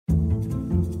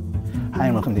Hi,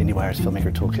 and welcome to IndieWire's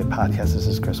Filmmaker Toolkit podcast. This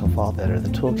is Chris Fallbetter. The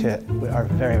Toolkit, our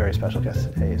very, very special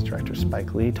guest today is director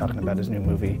Spike Lee, talking about his new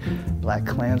movie,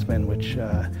 BlacKkKlansman, which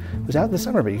was out this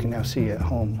summer, but you can now see at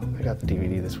home. I got the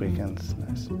DVD this weekend. It's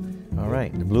nice. All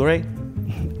right. The Blu-ray?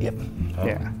 Yep. Oh.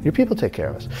 Yeah. Your people take care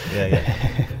of us.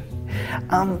 Yeah.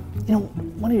 One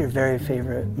of my very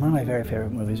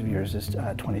favorite movies of yours is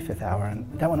 25th Hour,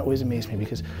 and that one always amazed me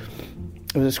because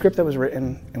it was a script that was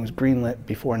written and was greenlit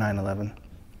before 9/11,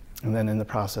 and then in the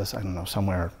process, I don't know,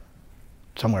 somewhere,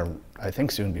 I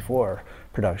think soon before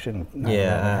production.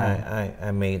 Yeah, I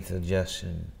made a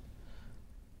suggestion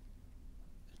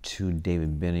to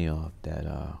David Benioff that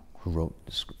who wrote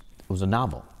the script. It was a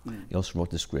novel. He also wrote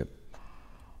the script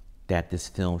that this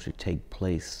film should take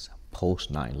place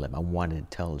post 9/11. I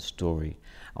wanted to tell a story.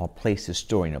 I'll place the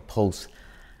story in a post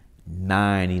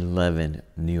 9/11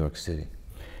 New York City.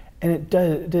 And it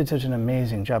did such an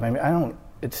amazing job. I mean,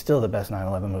 it's still the best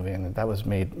 9/11 movie, and that was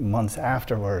made months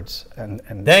afterwards. And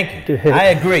thank you. I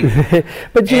agree.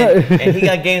 But and he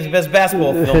got Game's Best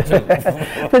Basketball Film too.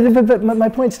 but my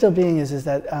point still being is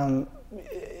that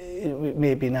it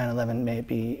may be 9/11, may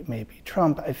be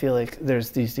Trump. I feel like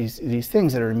there's these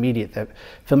things that are immediate that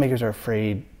filmmakers are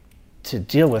afraid to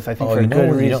deal with. I think for a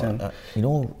good reason. You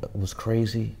know what was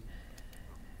crazy?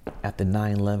 After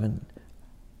 9/11.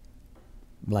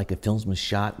 Like the films been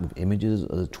shot with images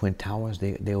of the Twin Towers,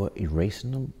 they were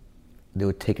erasing them. They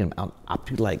were taking them out. I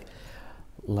feel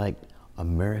like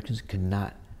Americans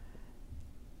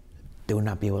they would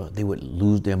not be able to, they would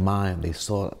lose their mind. They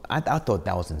saw, I thought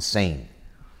that was insane.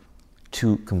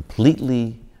 To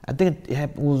completely, I think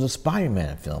it was a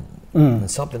Spider-Man film. And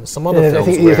some other films.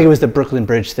 I think it was the Brooklyn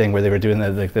Bridge thing where they were doing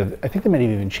I think they might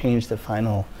have even changed the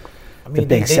final, the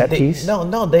big set piece.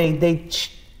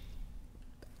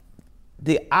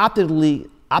 They optically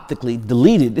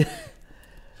deleted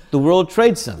the World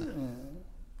Trade Center.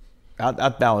 I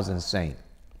thought that was insane.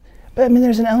 But I mean,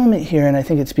 there's an element here, and I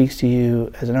think it speaks to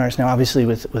you as an artist. Now, obviously,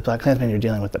 with BlacKkKlansman, you're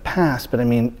dealing with the past, but I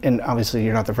mean, and obviously,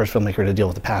 you're not the first filmmaker to deal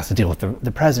with the past, to deal with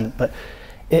the present. But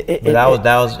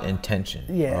that was intention.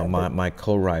 Yeah. My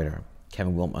co-writer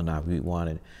Kevin Wilmot and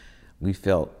I, we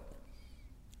felt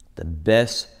the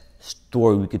best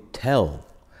story we could tell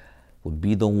would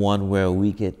be the one where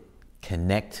we could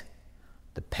connect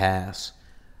the past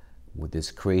with this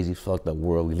crazy fucked up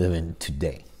world we live in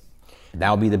today.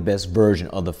 That would be the best version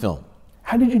of the film.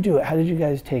 How did you do it? How did you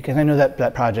guys take, and I know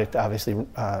that project, obviously,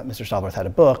 Mr. Stallworth had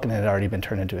a book and it had already been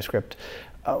turned into a script.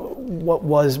 What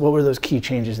were those key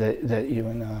changes that you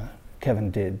and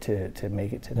Kevin did to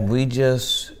make it today? We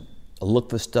just looked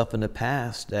for stuff in the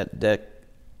past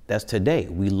that's today.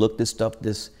 We looked at stuff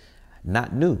that's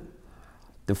not new.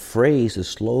 The phrase, the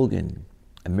slogan,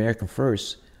 American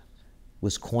First,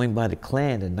 was coined by the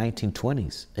Klan in the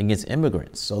 1920s against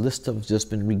immigrants. So this stuff has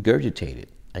just been regurgitated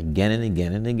again and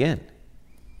again and again.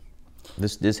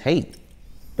 This hate.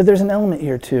 But there's an element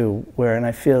here too, and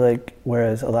I feel like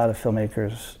whereas a lot of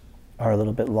filmmakers are a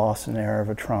little bit lost in the era of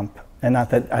a Trump, and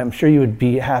not that I'm sure you would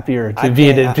be happier to be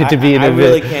in a. I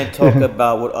really can't talk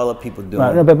about what other people do.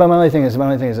 No, but my only thing is,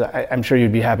 I'm sure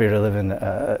you'd be happier to live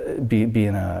in be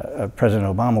in a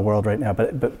President Obama world right now.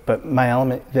 But the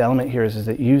element here is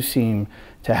that you seem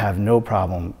to have no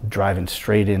problem driving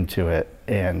straight into it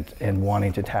and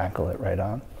wanting to tackle it right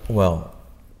on. Well,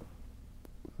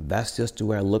 that's just the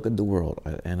way I look at the world,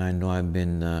 and I know I've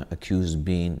been accused of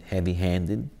being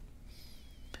heavy-handed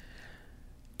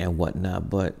and whatnot,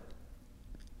 but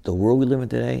the world we live in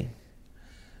today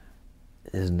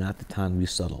is not the time to be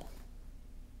subtle.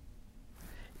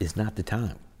 It's not the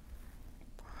time.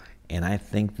 And I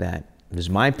think that, this is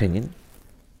my opinion,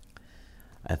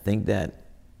 I think that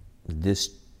this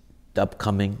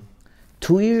upcoming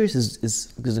 2 years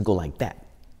doesn't go like that.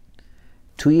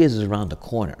 2 years is around the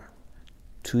corner.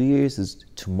 2 years is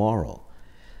tomorrow.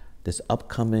 This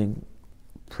upcoming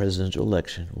presidential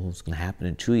election, what's going to happen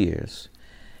in 2 years,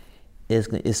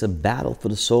 it's a battle for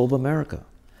the soul of America.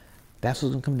 That's what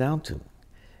it's going to come down to.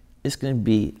 It's going to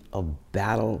be a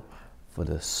battle for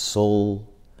the soul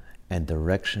and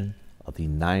direction of the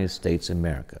United States of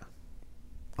America.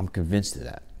 I'm convinced of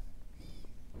that.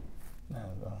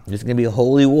 It's going to be a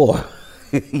holy war.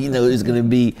 It's going to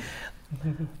be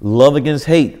love against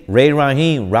hate. Ray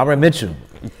Rahim, Robert Mitchum.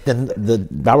 The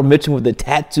Robert Mitchum with the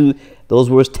tattoo, those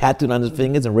words tattooed on his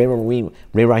fingers, and Ray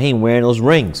Rahim wearing those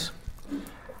rings.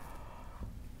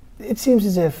 It seems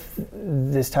as if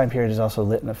this time period has also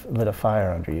lit a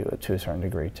fire under you to a certain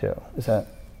degree too. Is that?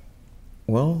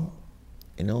 Well,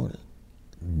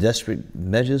 desperate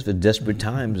measures for desperate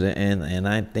times, and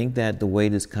I think that the way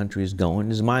this country is going,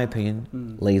 this is my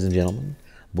opinion, ladies and gentlemen,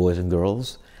 boys and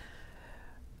girls,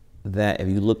 that if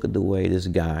you look at the way this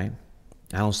guy,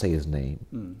 I don't say his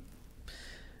name.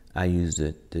 I use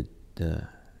the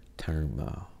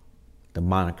term, the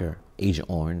moniker Agent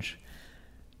Orange,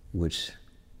 which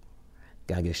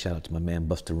gotta give a shout out to my man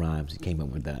Busta Rhymes. He came up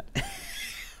with that.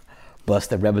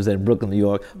 Busta representing Brooklyn, New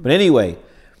York. But anyway,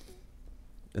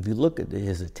 if you look at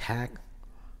his attack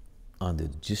on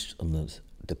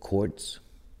the courts,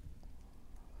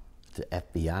 the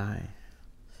FBI,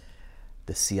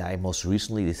 the CIA, most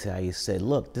recently, the CIA said,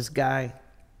 look, this guy,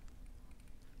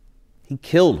 he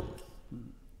killed him.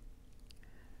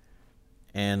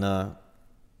 And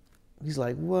he's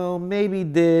like, well, maybe he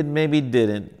did, maybe he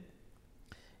didn't.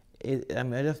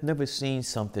 I've never seen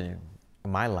something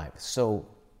in my life so,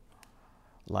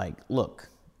 like, look,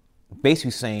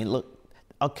 basically saying, look,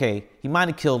 okay, he might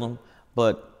have killed him,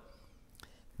 but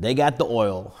they got the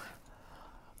oil.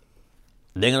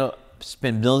 They're gonna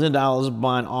spend billions of dollars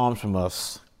buying arms from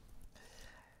us.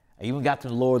 I even got to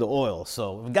lower the oil.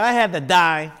 So if a guy had to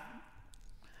die,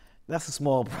 that's a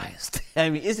small price.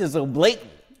 I mean, it's just so blatant.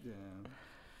 Yeah.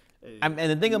 And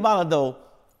the thing about it, though,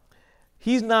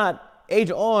 he's not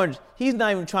Agent Orange. He's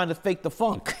not even trying to fake the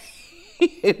funk.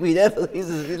 I mean,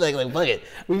 he's like, fuck it.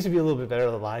 We used to be a little bit better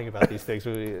at lying about these things.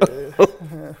 He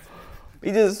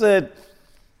just said,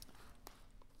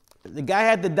 the guy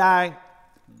had to die.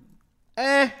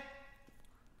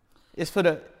 It's for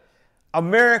the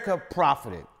America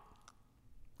profited.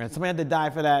 And somebody had to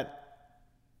die for that.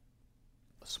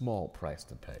 A small price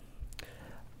to pay.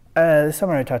 This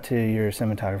summer I talked to your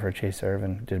cinematographer, Chase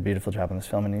Irvin, did a beautiful job on this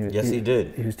film. And he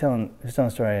did. He was telling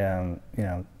a story,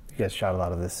 you guys shot a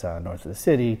lot of this north of the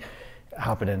city,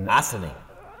 hopping in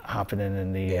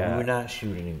in the... Yeah, we were not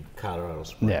shooting in Colorado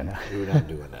Springs. Yeah, no. We were not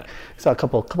doing that. Saw a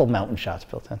couple mountain shots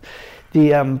built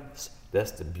in.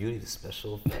 That's the beauty of the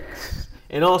special effects.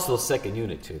 And also second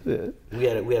unit, too. We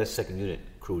had a second unit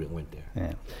crew that went there.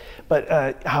 Yeah.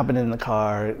 But hopping in the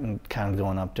car and kind of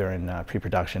going up during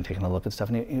pre-production, taking a look at stuff.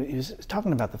 And he was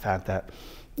talking about the fact that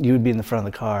you would be in the front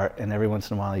of the car and every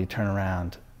once in a while you turn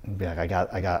around and be like, I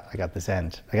got this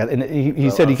end. And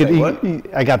he said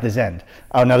I got this end.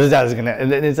 Oh no, this is gonna.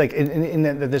 And it's like in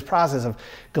this process of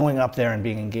going up there and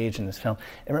being engaged in this film.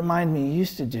 It reminded me. You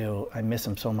used to do. I miss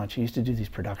him so much. You used to do these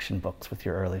production books with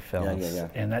your early films. Yeah.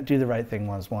 And that Do the Right Thing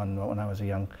was one when I was a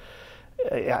young.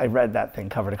 I read that thing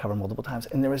cover to cover multiple times,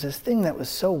 and there was this thing that was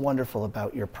so wonderful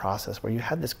about your process, where you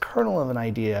had this kernel of an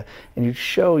idea, and you'd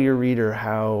show your reader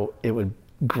how it would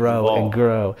grow and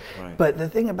grow. Right. But the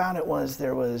thing about it was,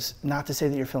 there was, not to say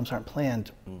that your films aren't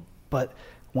planned, but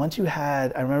once you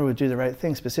had, I remember with Do the Right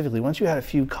Thing specifically, once you had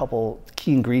a couple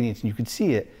key ingredients and you could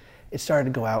see it, it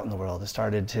started to go out in the world. It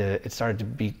started to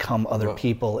become other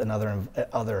people and other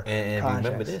projects. And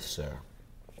remember this, sir.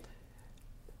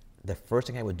 The first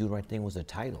thing I would do the right thing was the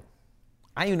title.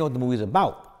 I didn't even know what the movie was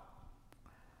about.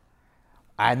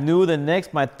 I knew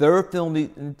my third film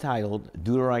be entitled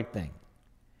Do the Right Thing.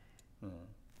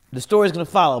 The story's gonna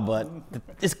follow, but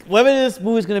whatever this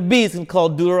movie's gonna be, it's gonna call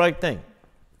Do the Right Thing.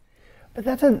 But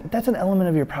that's an element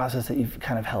of your process that you've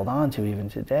kind of held on to even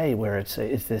today, where it's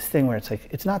this thing where it's like,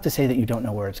 it's not to say that you don't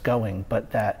know where it's going,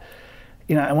 but that,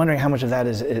 I'm wondering how much of that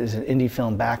is an indie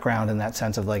film background, in that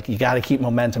sense of like, you got to keep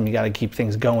momentum, you got to keep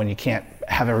things going, you can't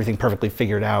have everything perfectly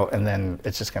figured out and then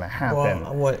it's just going to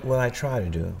happen. Well, what I try to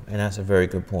do, and that's a very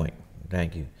good point,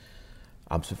 thank you,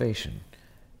 observation.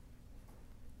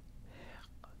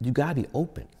 You got to be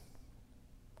open.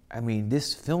 I mean,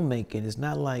 this filmmaking is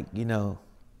not like,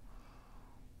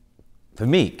 for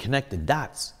me, connect the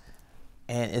dots.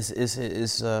 And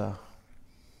it's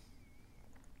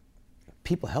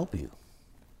people help you.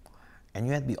 And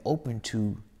you have to be open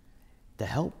to the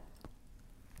help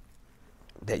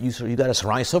that you got to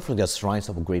surround yourself with. You got to surround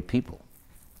yourself with great people.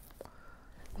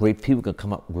 Great people can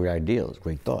come up with great ideas,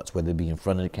 great thoughts, whether it be in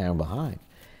front of the camera or behind.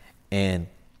 And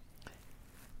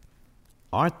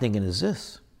our thinking is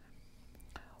this: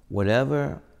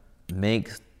 whatever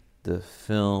makes the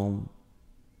film,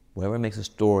 whatever makes a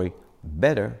story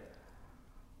better,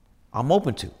 I'm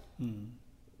open to.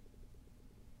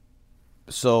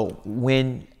 So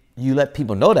when you let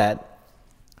people know that,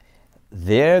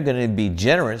 they're going to be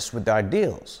generous with their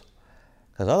deals.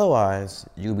 Because otherwise,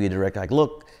 you'll be a director like,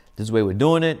 look, this is the way we're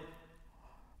doing it.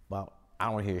 Well, I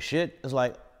don't want to hear shit. It's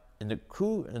like, and the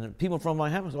crew and the people from my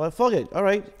house are like, fuck it, all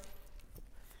right.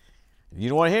 If you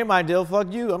don't want to hear my deal,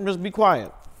 fuck you. I'm just be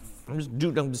quiet.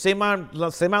 I'm say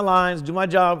my lines, do my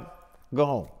job, go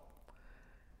home.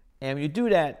 And when you do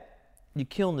that, you're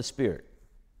killing the spirit.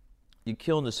 You're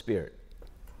killing the spirit.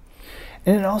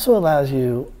 And it also allows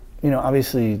you,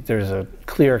 obviously there's a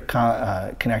clear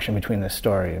connection between this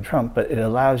story and Trump, but it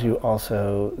allows you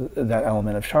also that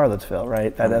element of Charlottesville,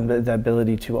 right? That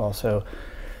ability to also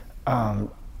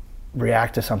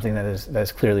react to something that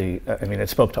is clearly, it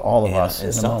spoke to all of us.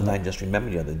 And something I just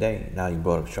remembered the other day, now you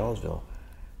brought up Charlottesville,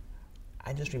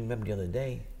 I just remembered the other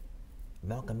day,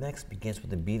 Malcolm X begins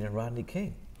with the beating of Rodney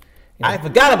King. I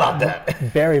forgot about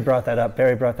that. Barry brought that up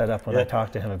when I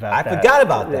talked to him about that. I forgot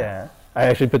about that. Yeah. I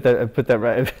actually put that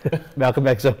right, Malcolm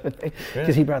X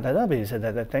because he brought that up. He said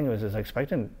that thing was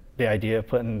expecting the idea of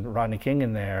putting Rodney King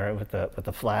in there with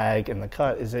the flag and the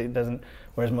cut is it doesn't.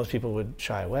 Whereas most people would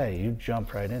shy away, you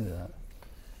jump right into that.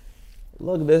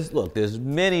 Look, there's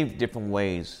many different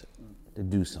ways to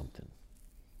do something,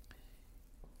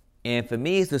 and for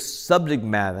me, it's the subject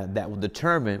matter that will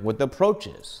determine what the approach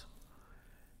is.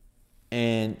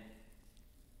 And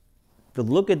to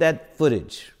look at that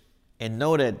footage and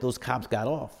know that those cops got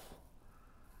off.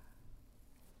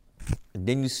 And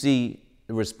then you see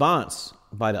the response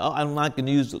by I'm not going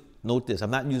to note this, I'm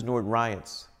not using the word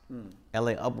riots,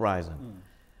 LA uprising.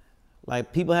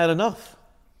 Like, people had enough.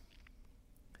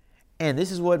 And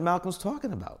this is what Malcolm's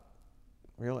talking about.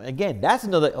 Again, that's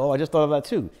another, I just thought of that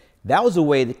too. That was a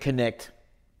way to connect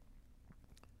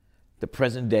the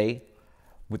present day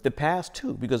with the past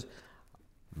too, because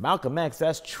Malcolm X,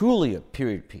 that's truly a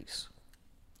period piece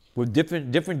with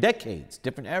different decades,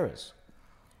 different eras.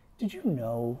 Did you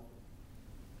know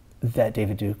that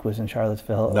David Duke was in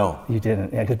Charlottesville? No. You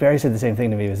didn't? Yeah, because Barry said the same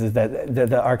thing to me. Is that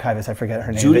the archivist, I forget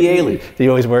her name. Judy Ailey. That you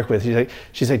always work with.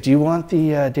 She's like, do you want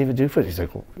the David Duke footage? He's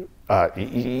like,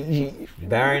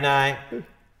 Barry and I,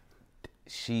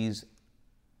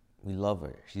 we love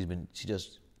her. She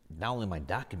does not only my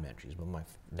documentaries, but my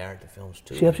narrative films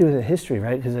too. She helps you with the history,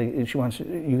 right? Because she wants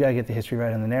you gotta get the history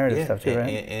right on the narrative stuff too,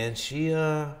 right? And she,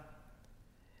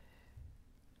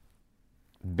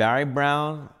 Barry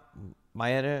Brown,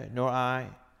 my editor, nor I,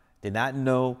 did not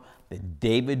know that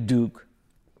David Duke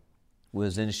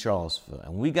was in Charlottesville,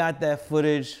 and we got that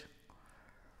footage.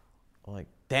 I'm like,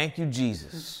 thank you,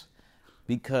 Jesus,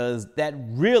 because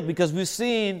we've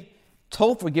seen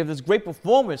Topher give this great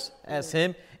performance as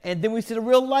him. And then we see the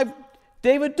real life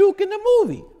David Duke in the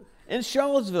movie in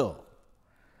Charlottesville,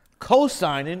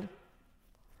 co-signing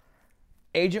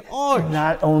Agent Orange.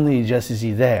 Not only just is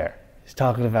he there, he's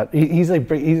talking about. He's like,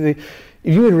 if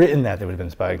you had written that, they would have been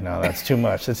Spike. No, that's too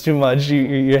much. That's too much.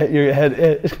 Your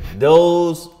head.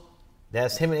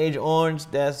 That's him and Agent Orange.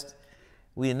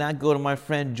 We did not go to my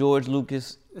friend George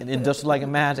Lucas and Industrial Light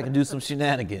and Magic and do some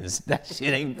shenanigans. That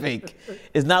shit ain't fake.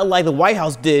 It's not like the White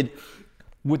House did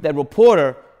with that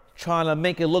reporter trying to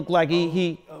make it look like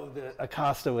the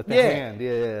Acosta with the hand.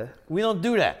 Yeah. We don't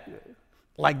do that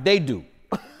like they do.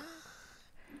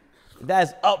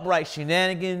 That's upright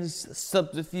shenanigans,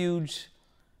 subterfuge,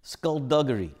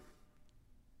 skullduggery.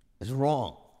 It's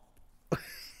wrong.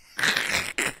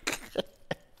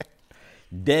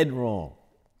 Dead wrong.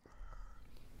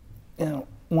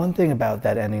 One thing about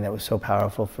that ending that was so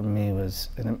powerful for me was,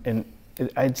 and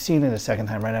I'd seen it a second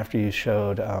time right after you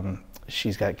showed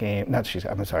She's Got Game,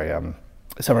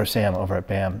 Summer of Sam over at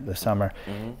BAM this summer.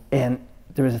 Mm-hmm. And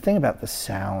there was a thing about the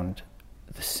sound.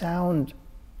 The sound,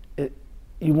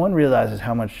 one realizes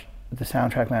how much the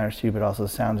soundtrack matters to you, but also the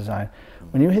sound design.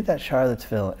 When you hit that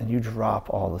Charlottesville and you drop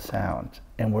all the sound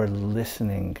and we're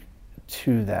listening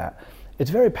to that,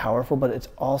 it's very powerful, but it's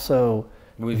also...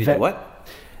 What?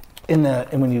 And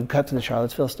when you cut to the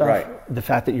Charlottesville stuff, right. The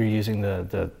fact that you're using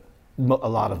a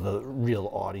lot of the real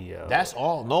audio. That's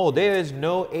all. No, there is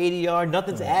no ADR.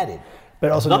 Nothing's added.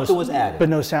 But also nothing was added. But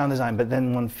no sound design. But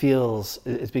then one feels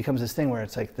it becomes this thing where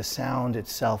it's like the sound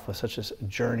itself was such a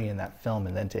journey in that film,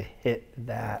 and then to hit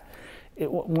that,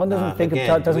 one doesn't think again,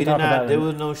 of doesn't talk about it. There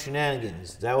was no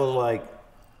shenanigans. That was like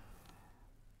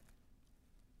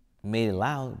made it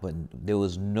loud, but there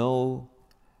was nothing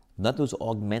was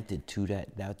augmented to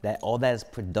that. All that is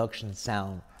production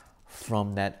sound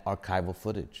from that archival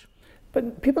footage.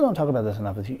 But people don't talk about this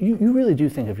enough. You really do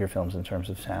think of your films in terms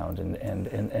of sound and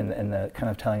the kind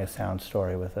of telling a sound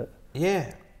story with it.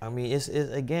 Yeah, I mean,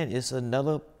 it's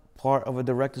another part of a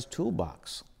director's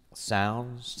toolbox: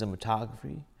 sound,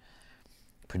 cinematography,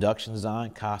 production design,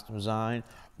 costume design,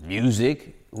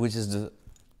 music, which is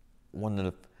one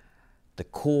of the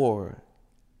core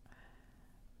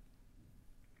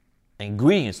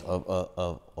ingredients of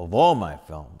all my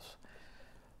films.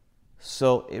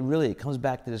 So it comes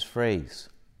back to this phrase,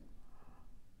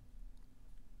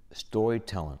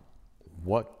 storytelling.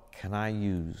 What can I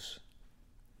use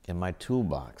in my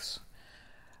toolbox?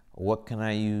 What can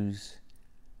I use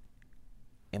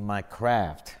in my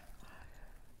craft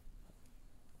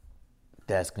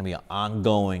that's going to be an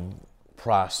ongoing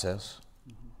process,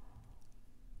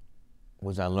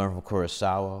 which I learned from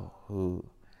Kurosawa, who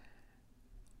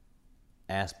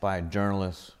asked by a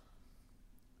journalist,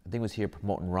 I think it was here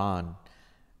promoting Ron,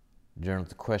 journalist,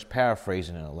 the question,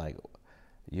 paraphrasing it, like,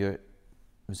 you're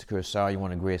Mr. Kurosawa, you're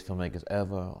one of the greatest filmmakers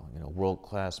ever,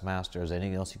 world-class master. Is there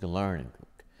anything else you can learn?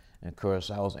 And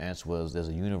Kurosawa's answer was, there's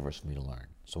a universe for me to learn.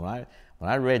 So when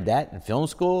I read that in film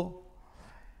school,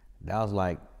 that was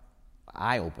like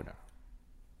eye-opener.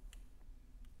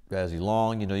 As you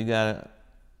you gotta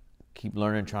keep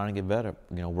learning, trying to get better,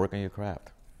 work on your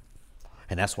craft.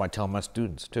 And that's why I tell my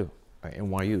students too, at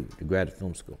NYU, the graduate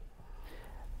film school.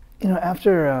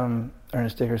 After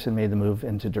Ernest Dickerson made the move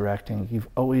into directing, you've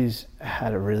always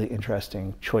had a really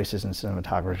interesting choices in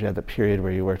cinematography. You had the period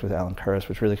where you worked with Alan Curris,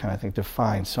 which really kind of, I think,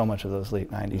 defined so much of those late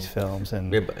 90s films.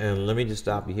 And let me just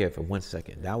stop you here for 1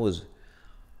 second. That was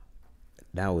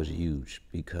huge,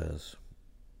 because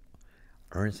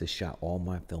Ernest has shot all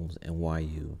my films at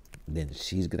NYU. Then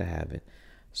She's Gonna Have It,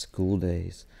 School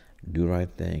Days, Do the Right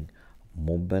Thing,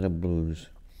 Mo Better Blues,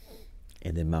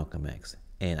 and then Malcolm X.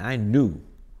 And I knew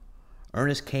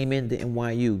Ernest came into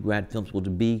NYU grad film school to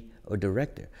be a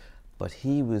director, but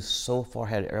he was so far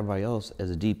ahead of everybody else as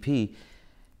a DP.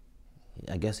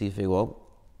 I guess he figured, well,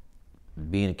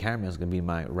 being a cameraman is going to be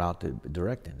my route to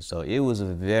directing. So it was a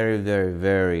very, very,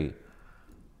 very.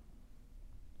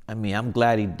 I'm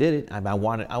glad he did it. I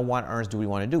want Ernest to do what he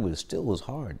wanted to do, but it still was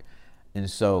hard. And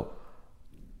so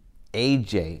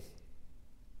AJ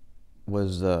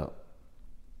was the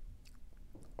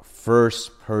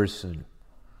first person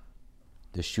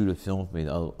to shoot a film for me,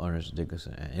 Ernest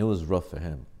Dickerson, and it was rough for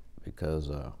him because,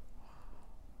 so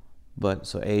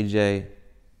AJ,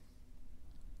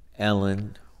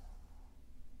 Ellen,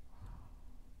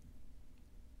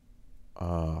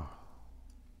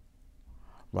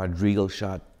 Rodrigo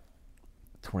shot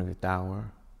 25th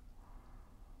Hour,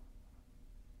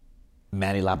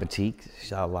 Manny Labatique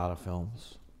shot a lot of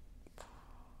films,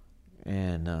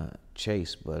 and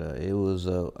Chase, but it was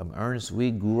Ernest,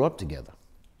 we grew up together.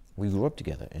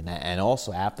 And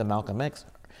also after Malcolm X,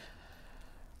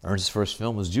 Ernest's first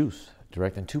film was Juice,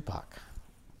 directing Tupac.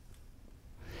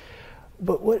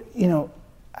 But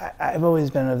I've always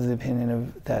been of the opinion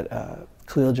of that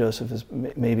Khalil Joseph is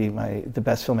maybe the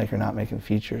best filmmaker not making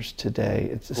features today.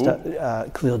 It's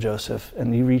Khalil Joseph,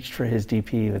 and you reached for his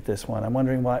DP with this one. I'm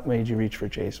wondering what made you reach for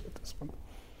Chase with this one?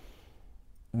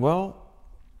 Well,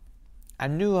 I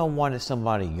knew I wanted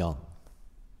somebody young.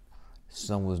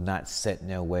 Someone who's not set in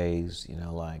their ways,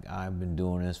 like, I've been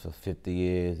doing this for 50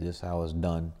 years, this is how it's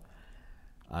done.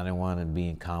 I didn't want to be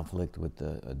in conflict with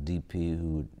a DP who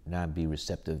would not be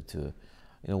receptive to,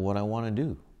 what I want to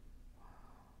do.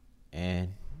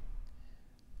 And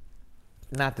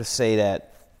not to say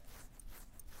that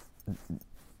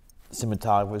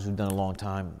cinematographers who've done a long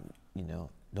time,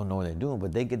 don't know what they're doing,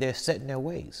 but they're set in their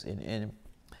ways. And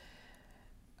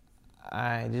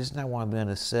I just not want to be on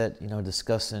the set,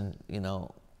 discussing,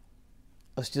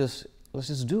 let's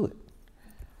just do it.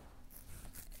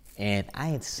 And I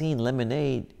had seen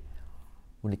Lemonade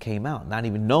when it came out, not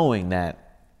even knowing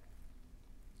that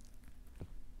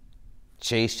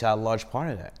Chase shot a large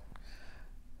part of that.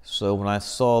 So when I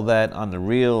saw that on the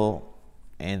reel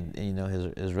and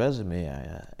his resume,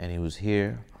 and he was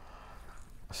here,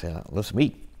 I said, let's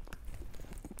meet.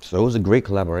 So it was a great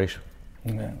collaboration.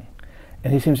 Yeah.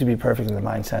 And he seems to be perfect in the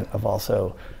mindset of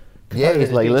also. Yeah,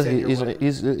 he's like,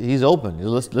 he's open.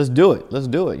 Let's do it. Let's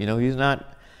do it.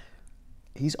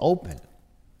 He's open.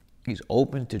 He's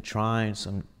open to trying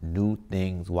some new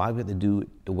things. Why do we have to do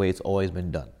it the way it's always been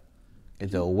done?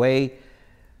 It's a way,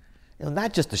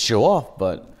 not just to show off,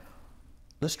 but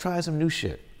let's try some new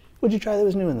shit. What'd you try that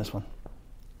was new in this one?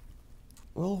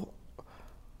 Well,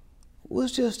 it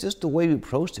was just the way we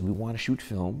approached it. We want to shoot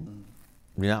film.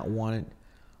 We not want to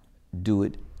do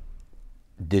it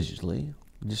digitally.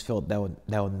 We just felt that would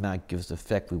not give us the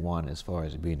effect we wanted as far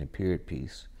as it being a period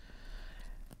piece.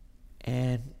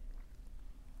 And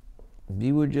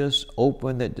we were just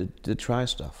open to try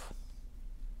stuff.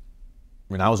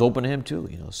 And I was open to him too,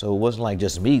 so it wasn't like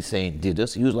just me saying did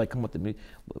this. He was like, come up to me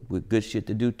with good shit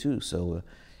to do too. So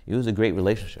it was a great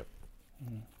relationship.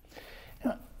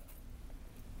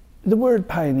 The word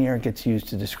pioneer gets used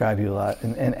to describe you a lot,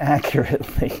 and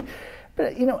accurately.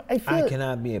 But I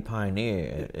cannot be a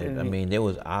pioneer. I mean, there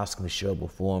was Oscar Micheaux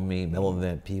before me, Melvin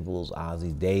Van Peebles,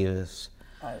 Ossie Davis.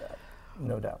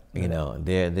 No doubt.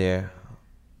 They're.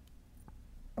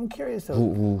 I'm curious though.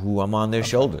 Who I'm on their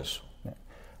shoulders. Yeah.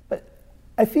 But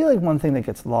I feel like one thing that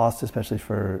gets lost, especially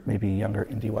for maybe younger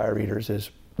IndieWire readers,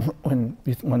 is when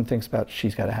one thinks about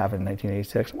She's Gotta Have It in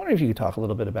 1986. I wonder if you could talk a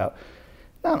little bit about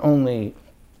not only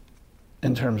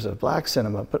in terms of black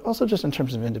cinema, but also just in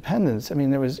terms of independence. I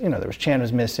mean, there was Chan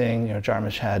was missing,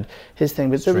 Jarmusch had his thing,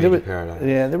 but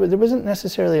there wasn't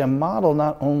necessarily a model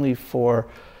not only for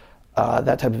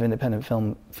that type of independent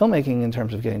filmmaking in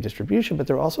terms of getting distribution, but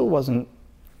there also wasn't,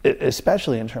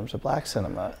 especially in terms of black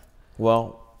cinema.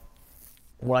 Well,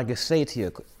 what I can say to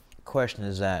your question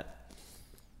is that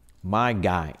my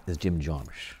guy is Jim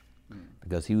Jarmusch,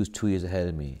 because he was 2 years ahead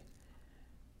of me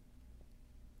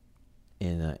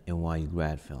in NYU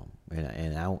grad film,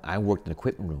 and I worked in the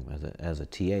equipment room as a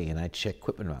TA, and I checked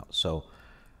equipment out. So,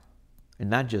 and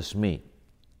not just me.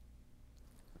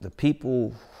 The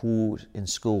people who in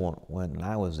school when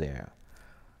I was there,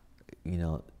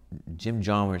 Jim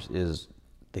Jarmusch is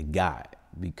the guy,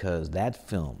 because that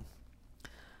film,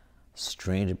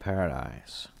 Stranger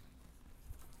Paradise,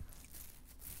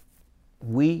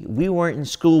 we weren't in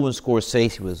school when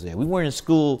Scorsese was there. We weren't in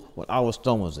school when Oliver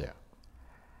Stone was there.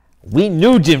 We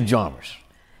knew Jim Jarmusch.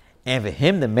 And for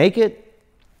him to make it,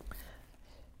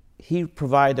 he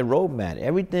provided the roadmap.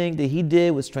 Everything that he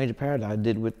did with Stranger Paradise, I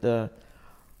did with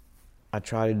I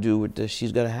try to do with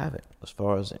She's Gotta Have It, as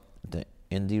far as the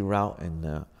indie route and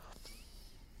the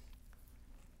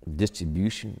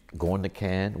distribution, going to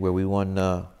Cannes, where we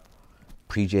won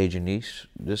Prix Janice.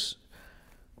 This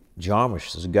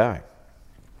Jarmusch is a guy.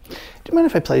 Do you mind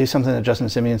if I play you something that Justin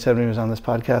Simien said when he was on this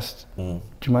podcast? Do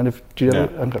you mind if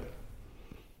okay.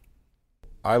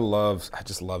 I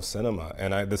just love cinema,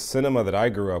 and the cinema that I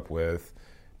grew up with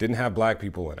didn't have black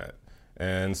people in it.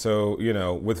 And so,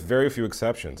 with very few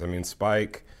exceptions, I mean,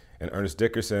 Spike and Ernest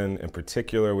Dickerson in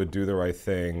particular would Do the Right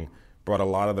Thing, brought a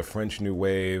lot of the French New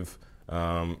Wave,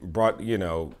 brought,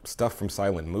 stuff from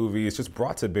silent movies, just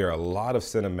brought to bear a lot of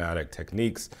cinematic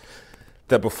techniques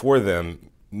that before them,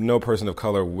 no person of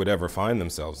color would ever find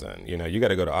themselves in. You got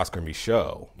to go to Oscar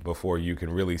Michaud before you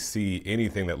can really see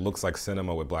anything that looks like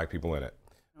cinema with black people in it.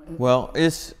 Well,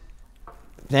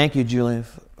 thank you, Julian,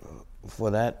 for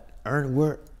that.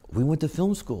 We went to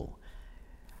film school.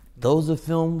 Those are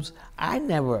films, I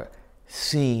never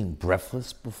seen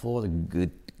Breathless before, the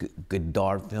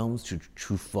Godard films,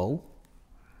 Truffaut.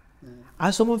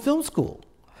 I saw them in film school.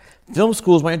 Film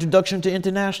school is my introduction to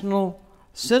international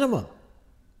cinema.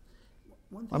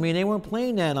 I mean, they weren't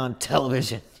playing that on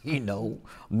television,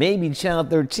 Maybe Channel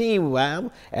 13.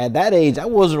 Well, at that age, I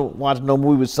wasn't watching no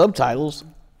movie with subtitles.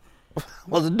 I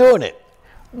wasn't doing it.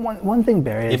 One thing,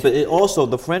 Barry, but also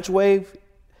the French Wave,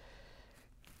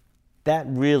 that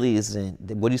really isn't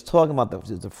what he's talking about.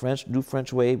 The new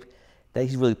French Wave, that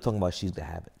he's really talking about. She's to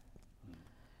Have It.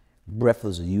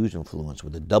 Breathless is a huge influence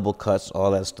with the double cuts,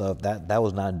 all that stuff. That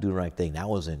was not Do the Right Thing. That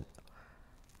was in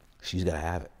She's Gotta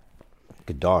Have It.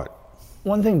 Godard.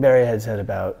 One thing Barry had said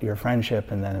about your friendship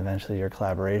and then eventually your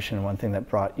collaboration, one thing that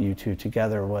brought you two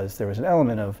together was there was an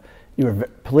element of you were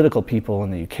political people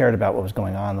and that you cared about what was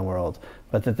going on in the world,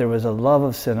 but that there was a love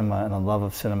of cinema and a love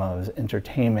of cinema as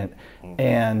entertainment,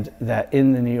 and that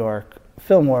in the New York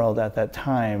film world at that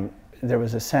time, there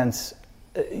was a sense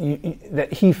that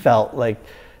he felt like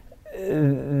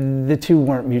the two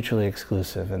weren't mutually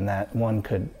exclusive, and that one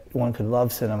could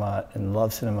love cinema and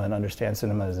understand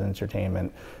cinema as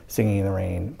entertainment, Singing in the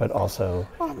Rain, but also.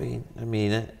 I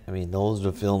mean, those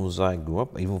are the films I grew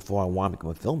up. Even before I wanted to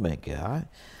become a filmmaker,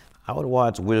 I would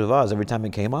watch Wizard of Oz every time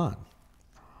it came on,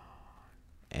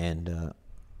 and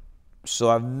so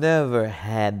I've never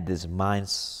had this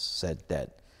mindset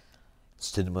that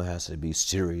cinema has to be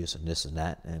serious and this and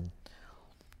that, and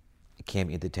it can't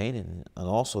be entertaining, and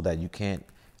also that you can't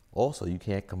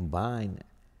combine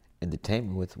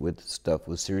entertainment with stuff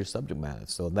with serious subject matter.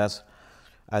 So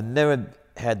I've never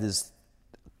had this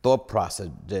thought process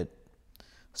that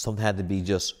something had to be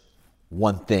just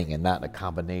one thing and not a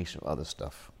combination of other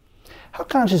stuff. How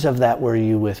conscious of that were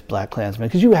you with BlacKkKlansman?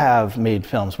 Because you have made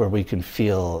films where we can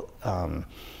feel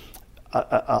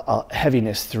a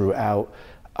heaviness throughout,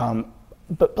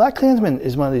 but BlacKkKlansman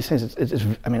is one of these things.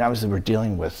 Obviously we're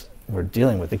dealing with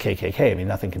the KKK. I mean,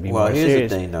 nothing can be more serious. Well,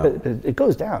 here's the thing, though. But it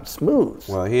goes down smooth.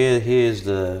 Well, here's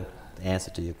the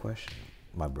answer to your question,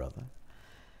 my brother.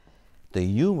 The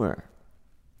humor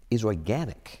is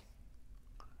organic.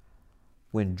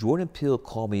 When Jordan Peele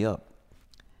called me up,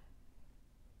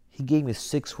 he gave me a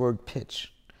 6-word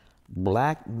pitch.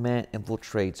 Black man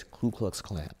infiltrates Ku Klux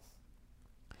Klan.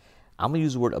 I'm going to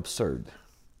use the word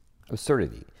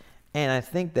absurdity. And I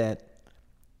think that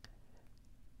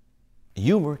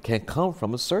humor can come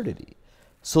from absurdity.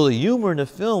 So the humor in the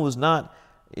film was not,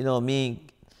 me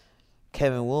and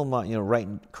Kevin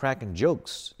Wilmot, cracking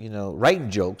jokes, writing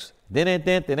jokes.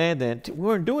 Then. We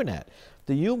weren't doing that.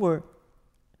 The humor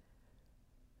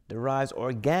derives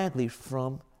organically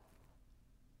from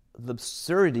the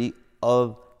absurdity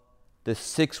of the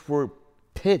 6-word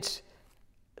pitch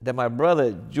that my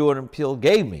brother Jordan Peele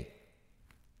gave me.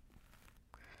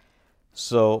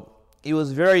 So it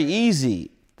was very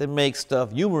easy to make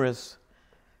stuff humorous,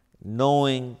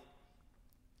 knowing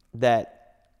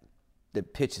that the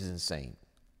pitch is insane.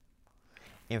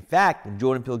 In fact, when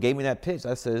Jordan Peele gave me that pitch,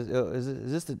 I said,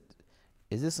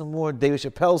 is this some more David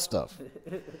Chappelle stuff?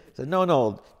 I said,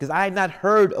 no, because I had not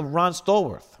heard of Ron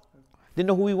Stallworth. Didn't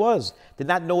know who he was. Did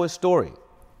not know his story.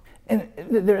 And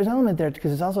there's an element there,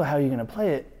 because it's also how you're going to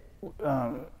play it.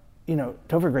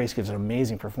 Topher Grace gives an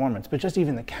amazing performance, but just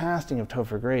even the casting of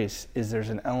Topher Grace, there's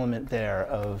an element there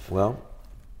of... Well,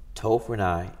 Topher and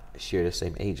I share the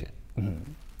same agent,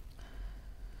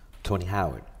 Tony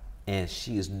Howard. And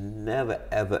she has never,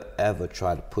 ever, ever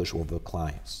tried to push one of her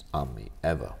clients on me,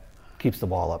 ever. Keeps the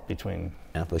ball up between...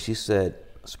 But she said,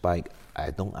 Spike,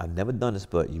 I've never done this,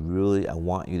 but I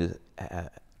want you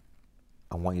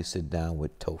to sit down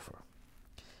with Topher.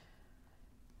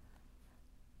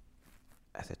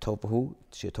 I said, Topher who?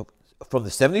 She said, Topher, from the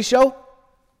 70s show?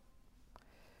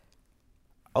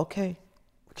 Okay.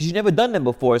 Because you've never done that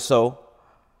before, so,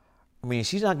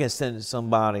 she's not going to send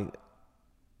somebody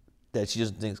that she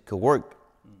just thinks could work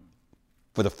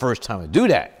for the first time to do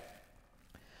that.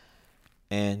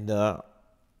 And I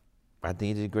think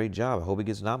he did a great job. I hope he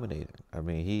gets nominated.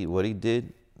 What he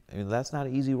did, that's not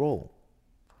an easy role.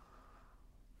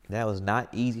 That was not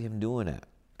easy, him doing that.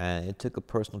 And it took a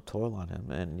personal toll on him.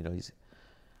 And,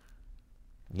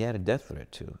 he had a death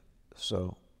threat too.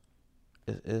 So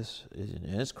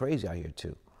it's crazy out here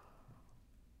too.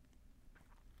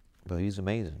 But he's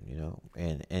amazing,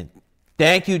 And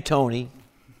thank you, Tony.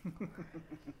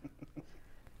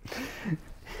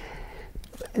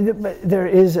 But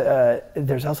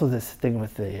there's also this thing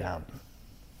with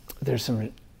there's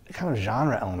some kind of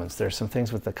genre elements. There's some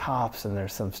things with the cops, and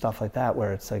there's some stuff like that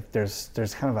where it's like there's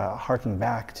kind of a harking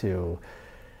back to,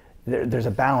 there's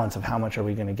a balance of how much are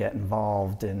we going to get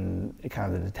involved in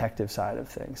kind of the detective side of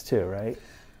things too, right?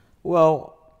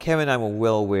 Well, Kevin and I were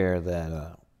well aware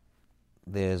that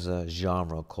there's a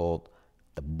genre called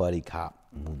the buddy cop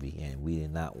movie, and we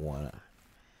did not want to.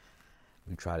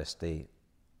 We try to stay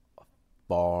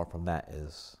far from that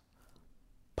as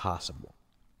possible.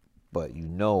 But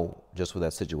just with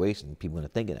that situation, people are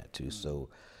thinking that too. So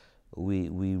we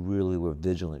really were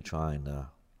vigilant trying to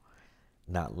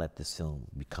not let this film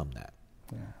become that.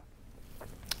 Yeah.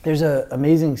 There's an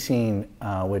amazing scene,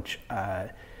 which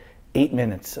 8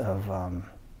 minutes of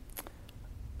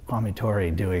Kwame Ture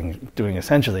doing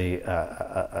essentially,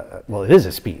 it is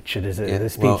a speech. It is a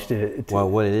speech.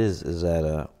 What it is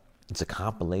that it's a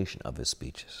compilation of his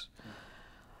speeches.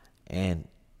 And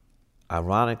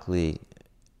ironically,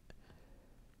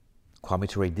 Kwame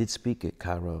Ture did speak at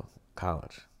Cairo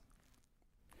College.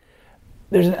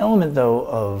 There's an element, though,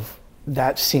 of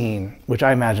that scene, which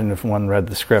I imagine if one read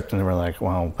the script and they were like,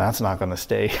 well, that's not going to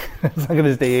stay. It's not going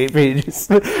to stay 8 pages.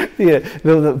 But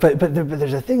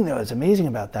there's a thing, though, that's amazing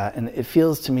about that. And it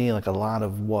feels to me like a lot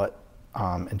of what,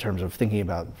 in terms of thinking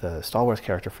about the Stallworth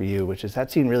character for you, which is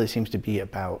that scene really seems to be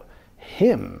about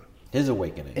him. His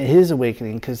awakening. His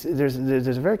awakening, because there's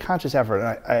a very conscious effort,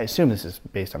 and I assume this is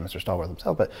based on Mr. Stallworth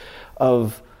himself, but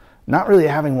of not really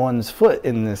having one's foot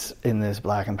in this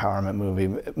Black empowerment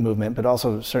movement, but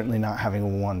also certainly not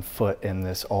having one foot in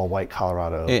this all-white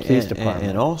Colorado police department.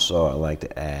 And also, I'd like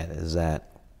to add is that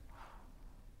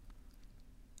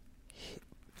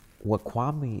what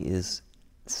Kwame is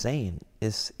saying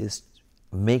is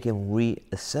make him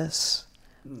reassess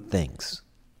things.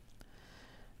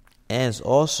 And it's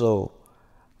also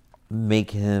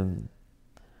make him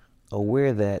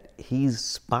aware that he's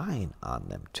spying on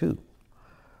them too.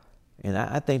 And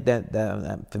I think that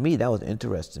for me, that was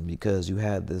interesting because you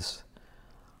had this,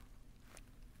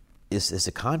 it's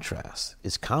a contrast,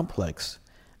 it's complex,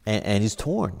 and he's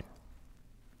torn.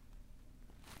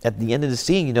 At the end of the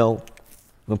scene,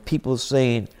 when people are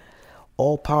saying,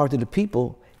 all power to the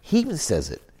people, he even says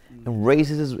it and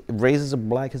raises his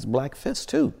black fist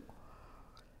too.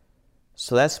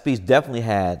 So that speech definitely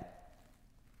had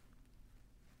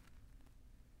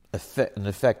an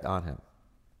effect on him,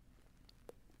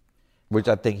 which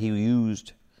I think he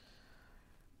used.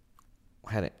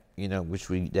 What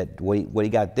he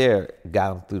got there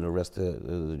got him through the rest of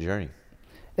the journey.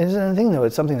 And the thing, though,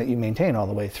 it's something that you maintain all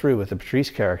the way through with the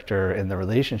Patrice character and the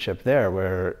relationship there,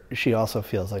 where she also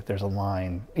feels like there's a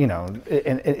line, and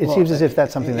it seems as if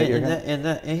that's something that you're.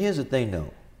 And here's the thing,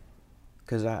 though,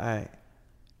 because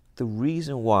the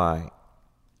reason why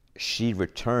she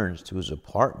returns to his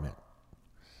apartment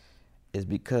is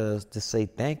because to say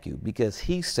thank you, because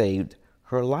he saved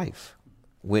her life,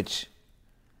 which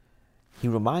he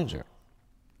reminds her.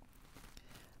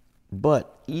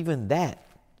 But even that,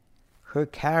 her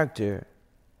character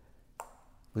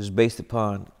was based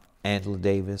upon Angela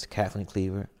Davis, Kathleen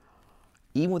Cleaver.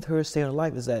 Even with her staying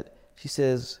alive, is that she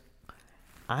says,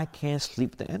 I can't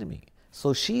sleep with the enemy.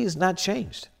 So she is not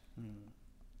changed.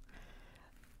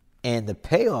 And the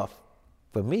payoff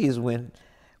for me is when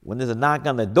there's a knock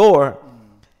on the door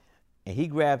and he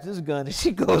grabs his gun and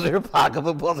she goes in her pocket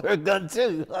and pulls her gun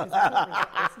too. It's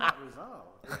not resolved.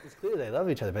 It's clear they love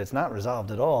each other, but it's not resolved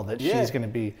at all that she's going to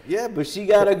be... Yeah, but she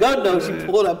got a gun though. She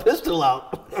pulled a pistol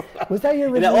out. Was that your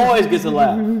And original... that always gets a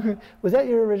laugh. Was that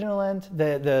your original end?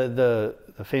 The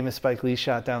famous Spike Lee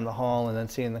shot down the hall and then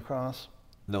seeing the cross?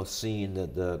 No, seeing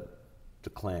the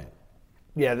Klan.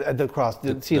 Yeah, the cross.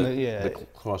 Seeing the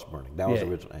cross burning. That was the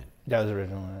original end. That was the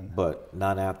original end. But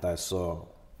not after I saw...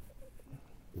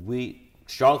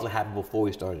 Charlotte happened before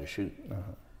we started to shoot. Uh-huh.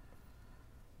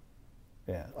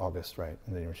 Yeah, August, right?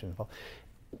 And then you were shooting the fall.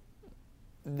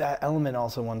 That element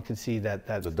also, one could see that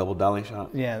The double dolly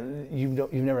shot? Yeah,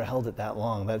 you've never held it that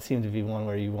long. That seemed to be one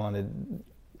where you wanted...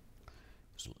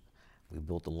 We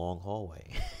built a long hallway.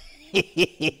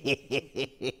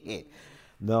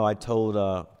 No, I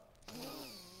told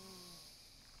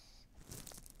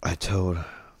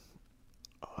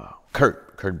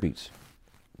Kurt Beats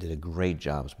did a great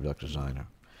job as production designer.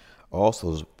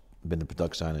 Also has been the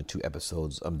production designer in 2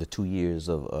 episodes of the 2 years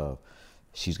of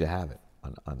She's Gonna Have It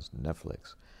on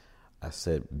Netflix. I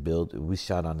said, we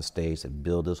shot on the stage, said,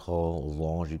 build this hall as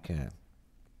long as you can.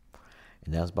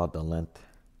 And that's about the length.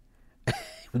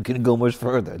 We couldn't go much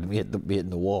further. We hit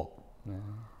the wall. Yeah.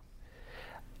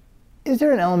 Is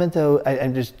there an element, though, I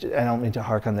don't mean to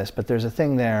hark on this, but there's a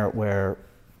thing there where,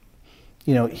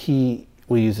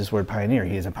 we use this word pioneer.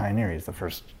 He is a pioneer. He's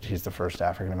the first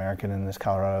African-American in this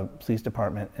Colorado Police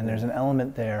Department. And there's an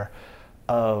element there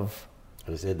of...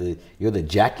 I said, you're the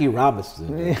Jackie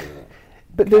Robinson.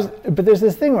 But there's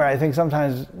this thing where I think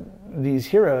sometimes these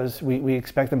heroes, we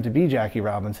expect them to be Jackie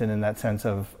Robinson in that sense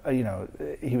of,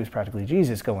 he was practically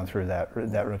Jesus going through that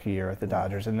rookie year at the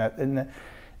Dodgers. And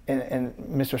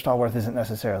Mr. Stallworth isn't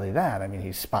necessarily that. I mean,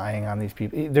 he's spying on these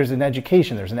people. There's an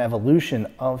education, there's an evolution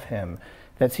of him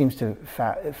that seems to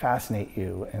fascinate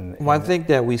you. I think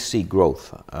that we see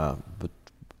growth. But,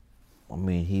 I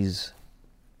mean, he's,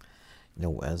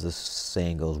 as this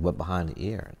saying goes, wet behind the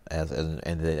ear.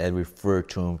 And referred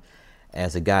to him,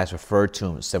 as the guys referred to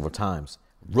him several times,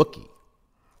 rookie.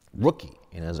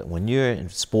 When you're in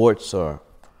sports or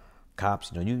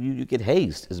cops, you get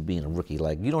hazed as being a rookie.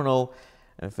 Like, you don't know.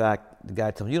 In fact, the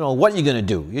guy tells me, you don't know what you're going to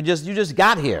do. You just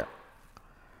got here.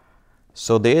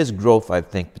 So there is growth, I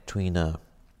think, between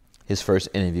his first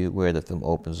interview, where the film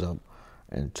opens up,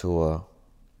 and to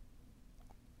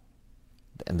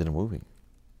the end of the movie.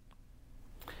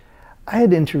 I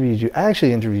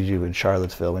actually interviewed you in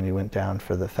Charlottesville when you went down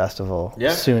for the festival.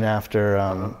 Yeah. Soon after,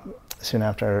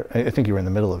 I think you were in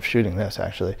the middle of shooting this,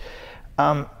 actually.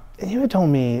 And you had told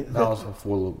me that was for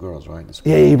 4 little girls, right?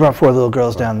 Yeah, you brought 4 little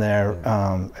girls down there.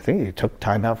 I think you took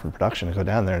time out from production to go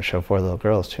down there and show 4 little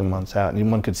girls 2 months out,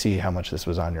 and one could see how much this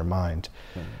was on your mind.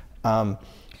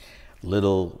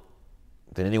 Little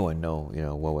did anyone know,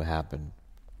 what would happen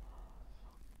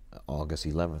August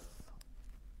 11th,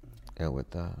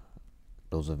 with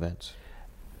those events.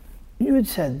 You had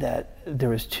said that there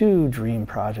was 2 dream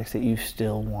projects that you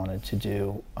still wanted to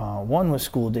do. One was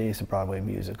School Days, the Broadway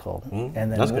musical, and then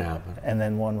that's going to happen. And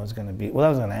then one was going to be, well, I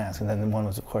was going to ask, and then one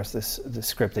was, of course, the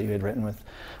script that you had written with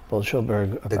Bud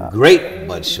Schulberg. The great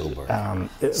Bud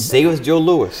Schulberg. Same with Joe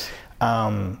Louis.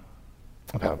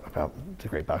 About the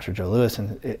great boxer Joe Louis,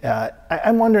 and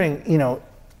I'm wondering,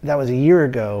 that was a year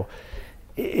ago.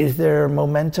 Is there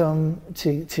momentum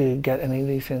to get any of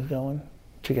these things going?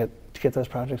 To get those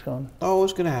projects going? Oh,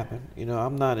 it's going to happen.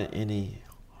 I'm not in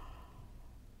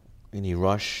any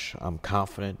rush. I'm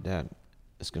confident that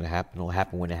it's going to happen. It'll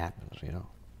happen when it happens,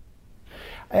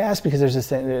 I asked because there's this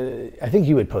thing, I think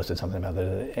you had posted something about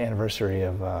the anniversary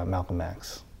of Malcolm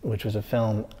X, which was a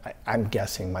film I'm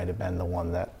guessing might have been the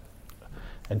one that,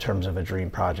 in terms of a dream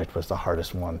project, was the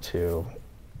hardest one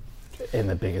and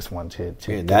the biggest one to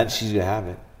yeah, that She's Gonna Have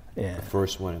It. Yeah. The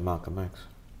first one in Malcolm X.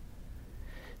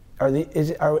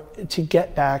 To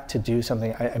get back to do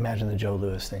something, I imagine the Joe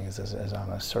Louis thing is on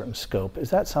a certain scope.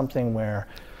 Is that something where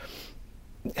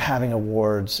having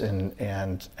awards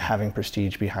and having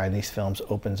prestige behind these films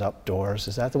opens up doors?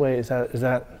 Is that the way? Is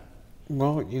that?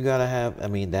 Well, you gotta have.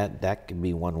 That could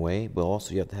be one way, but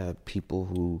also you have to have people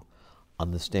who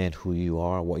understand who you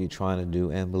are, what you're trying to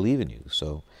do, and believe in you.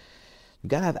 So you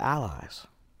gotta have allies,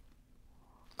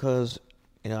 because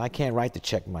I can't write the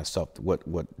check myself what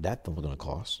that film's gonna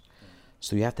cost.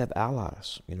 So you have to have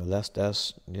allies.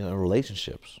 That's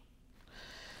relationships.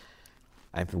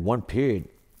 And for one period,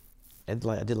 I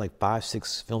did like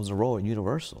 5-6 films in a row at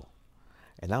Universal,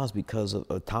 and that was because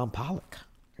of Tom Pollock,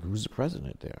 who's the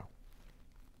president there.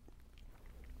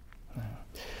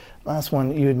 Last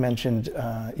one, you had mentioned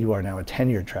you are now a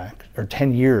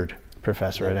tenured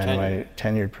professor at NYU.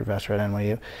 Tenured professor at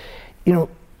NYU.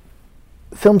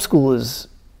 Film school is,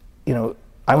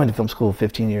 I went to film school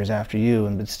 15 years after you,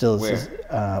 but still,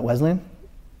 Wesleyan.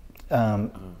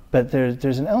 But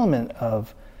there's an element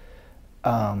of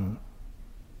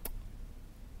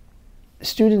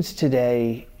students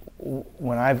today.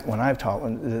 When I've taught,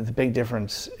 the big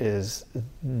difference is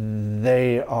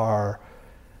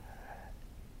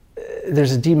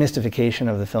there's a demystification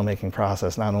of the filmmaking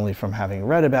process, not only from having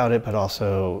read about it, but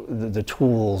also the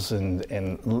tools and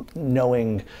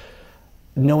knowing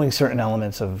certain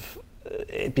elements of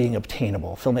it being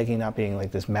obtainable. Filmmaking not being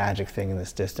like this magic thing in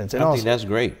this distance. I think that's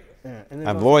great. Yeah,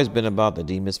 I've always been about the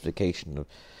demystification of,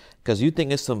 because you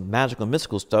think it's some magical,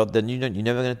 mystical stuff, then you're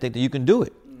never going to think that you can do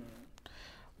it.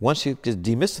 Once you just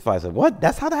demystify it, what?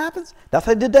 That's how that happens? That's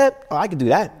how I did that? Oh, I can do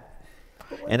that.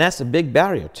 And that's a big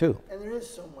barrier too. And there is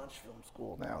so much film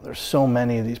school now. There's so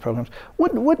many of these programs.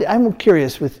 What I'm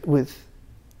curious with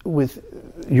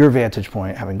your vantage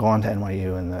point, having gone to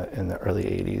NYU in the early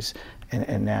 '80s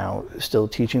and now still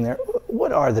teaching there.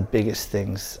 What are the biggest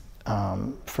things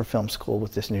for film school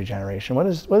with this new generation? What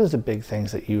is the big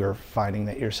things that you are finding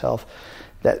that yourself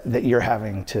that you're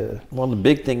having to? Well, the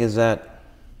big thing is that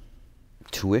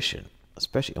tuition,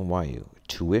 especially NYU,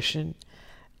 tuition,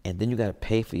 and then you got to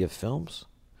pay for your films.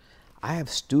 I have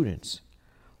students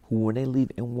who, when they leave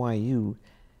NYU,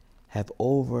 have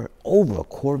over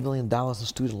 $250,000 in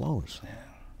student loans. Yeah,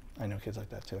 I know kids like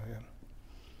that too. Yeah.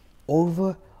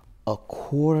 Over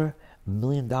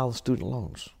 $250,000 student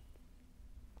loans.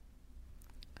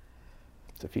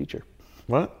 It's a feature.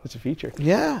 What? It's a feature.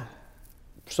 Yeah.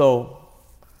 So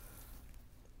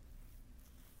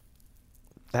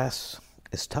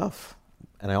it's tough.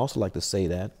 And I also like to say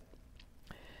that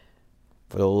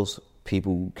for those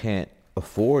people who can't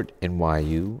afford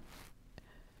NYU,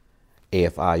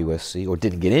 AFI, USC, or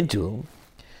didn't get into them,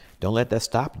 don't let that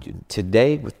stop you.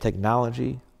 Today, with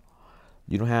technology,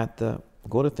 you don't have to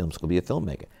go to film school, be a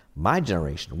filmmaker. My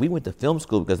generation, we went to film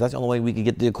school because that's the only way we could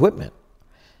get the equipment.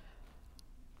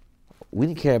 We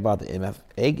didn't care about the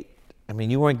MFA. I mean,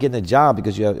 you weren't getting a job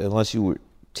unless you were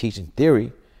teaching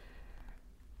theory.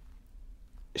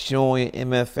 Showing an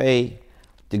MFA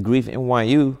degree from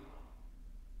NYU,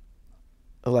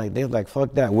 they're like,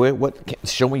 fuck that.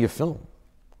 Show me your film.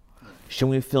 Show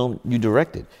me the film you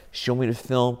directed. Show me the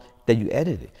film that you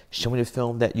edited. Show me the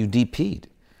film that you DP'd.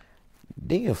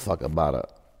 They didn't fuck about a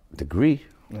degree.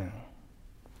 Yeah.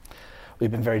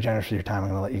 We've been very generous with your time. I'm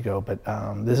going to let you go, but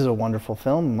this is a wonderful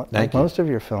film, like most of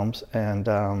your films, and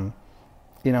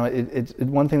it's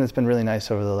one thing that's been really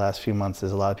nice over the last few months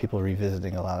is a lot of people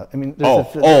revisiting a lot of. I mean,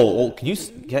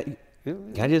 can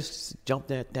I just jump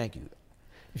there? Thank you.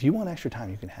 If you want extra time,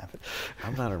 you can have it.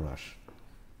 I'm not in a rush.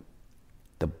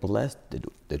 The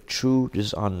true.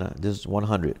 This is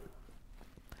 100.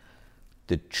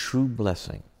 The true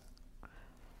blessing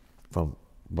from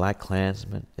Black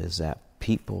Klansmen is that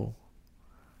people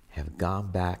have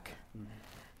gone back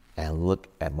and looked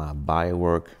at my body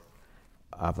work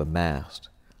I've amassed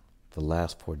for the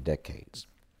last 4 decades.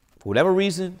 For whatever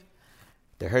reason,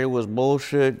 they heard it was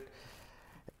bullshit,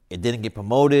 it didn't get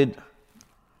promoted.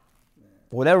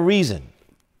 For whatever reason,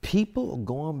 people are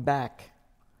going back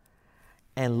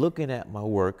and looking at my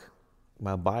work,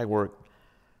 my body work,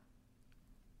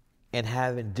 and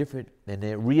having and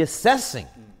they're reassessing.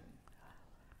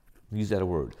 Use that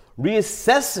word.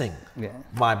 Reassessing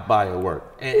my body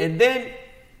work. And then...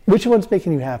 Which one's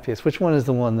making you happiest? Which one is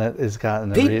the one that has gotten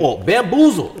the... People,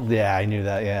 bamboozled. Yeah, I knew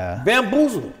that, yeah.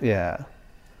 Bamboozled. Yeah.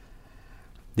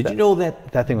 Did you know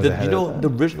that... That thing was ahead of the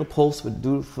original post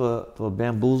for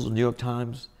Bamboozled, New York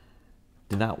Times,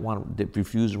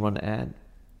 refused to run the ad?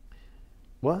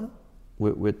 What?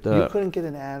 With you couldn't get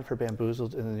an ad for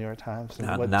Bamboozled in the New York Times in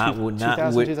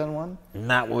 2001?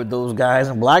 Not with those guys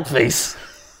in blackface.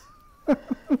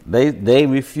 They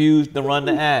refused to run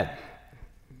the ad.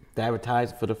 To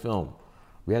advertise for the film.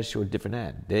 We had to show a different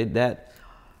ad. They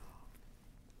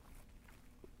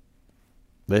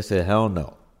said, hell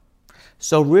no.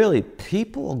 So really,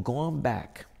 people are going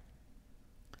back.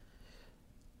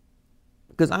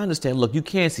 Because I understand, look, you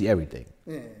can't see everything.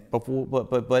 Yeah.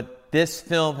 But this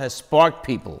film has sparked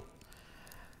people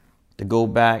to go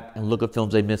back and look at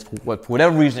films they missed for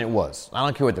whatever reason it was. I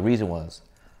don't care what the reason was.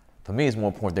 For me, it's more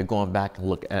important they're going back and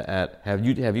look at have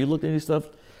you looked at any stuff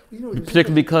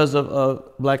Particularly because of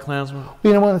Black Klansman?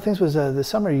 You know, one of the things was this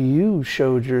summer you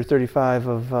showed your 35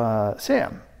 of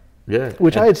Sam. Yeah.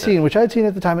 Which I had seen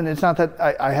at the time, and it's not that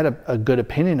I had a good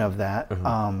opinion of that.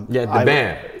 At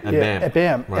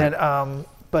BAM. Right. And,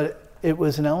 but it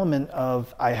was an element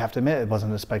of, I have to admit, it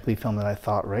wasn't a Spike Lee film that I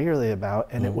thought regularly about,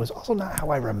 and it was also not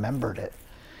how I remembered it.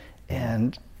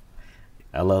 And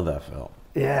I love that film.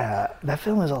 yeah, that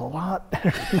film is a lot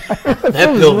better. That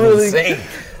film was insane.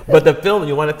 But the film,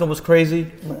 you want the film was crazy?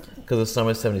 Because the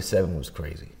summer '77 was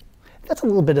crazy. That's a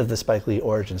little bit of the Spike Lee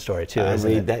origin story too,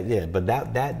 isn't it? But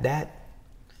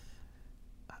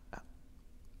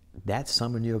that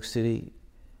summer in New York City,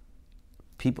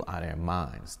 people out of their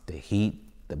minds. The heat,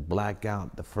 the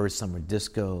blackout, the first summer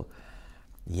disco,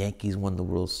 Yankees won the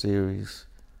World Series.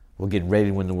 We're getting ready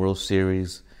to win the World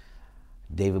Series.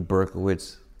 David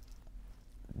Berkowitz,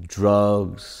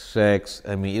 drugs, sex.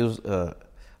 I mean, it was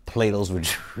Plato's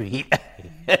Retreat.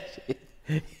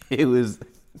 It was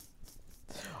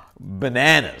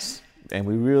bananas, and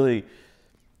we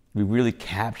really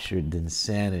captured the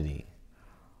insanity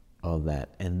of that.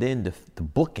 And then the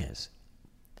bookends.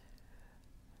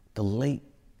 The late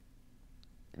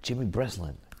Jimmy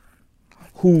Breslin,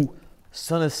 who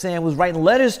Son of Sam was writing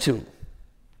letters to.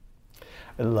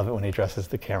 I love it when he dresses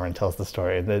the camera and tells the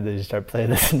story, and then they just start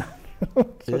playing this.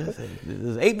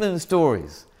 There's 8 million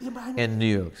stories in New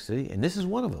York City, and this is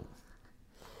one of them.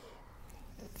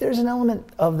 There's an element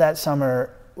of that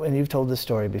summer, and you've told this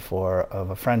story before,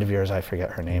 of a friend of yours, I forget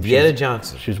her name. Vieta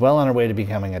Johnson. She was well on her way to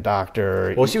becoming a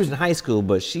doctor. Well, she was in high school,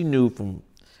 but she knew from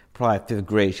probably 5th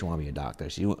grade she wanted to be a doctor.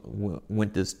 She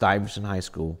went to Stuyvesant High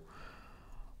School,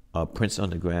 Princeton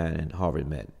undergrad, and Harvard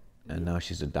met. And now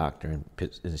she's a doctor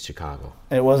in Chicago.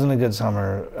 It wasn't a good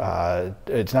summer.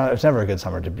 It's never a good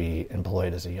summer to be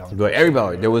employed as a young person.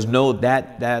 Everybody, there was no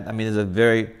that. I mean, there's a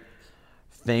very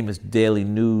famous Daily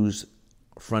News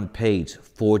front page.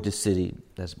 Ford the city.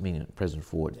 That's meaning President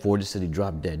Ford. Ford the city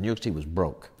dropped dead. New York City was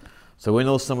broke, so we had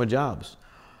no summer jobs.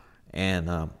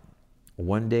 And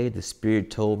one day the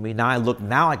spirit told me.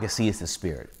 Now I can see it's the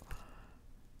spirit.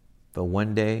 But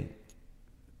one day,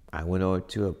 I went over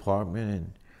to her apartment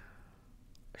and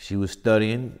she was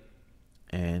studying,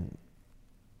 and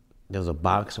there was a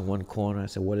box in one corner. I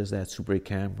said, "What is that? Super 8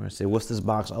 camera?" I said, "What's this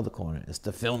box in the other corner?" "It's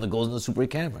the film that goes in the Super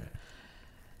 8 camera."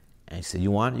 And he said,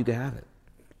 "You want it? You can have it."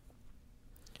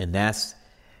 And that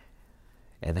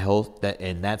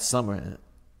summer,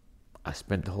 I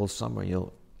spent the whole summer,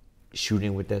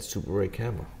 shooting with that Super 8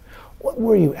 camera. What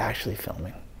were you actually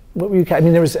filming? What were you? I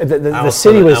mean, there was the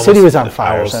city was on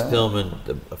fire. I was filming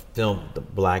the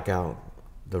blackout,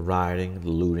 the rioting, the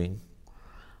looting,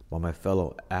 by my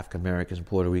fellow African Americans and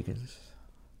Puerto Ricans.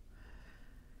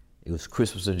 It was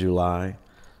Christmas in July.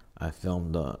 I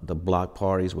filmed the block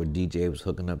parties where DJ was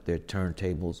hooking up their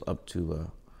turntables up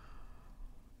to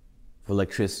for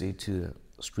electricity to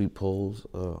street poles.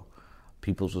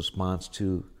 People's response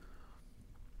to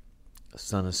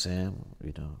Son of Sam.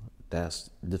 That's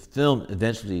the film.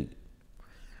 Eventually,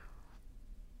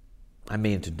 I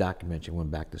made it into a documentary.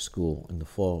 Went back to school in the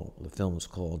fall. The film was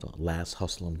called Last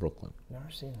Hustle in Brooklyn. Never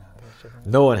seen that.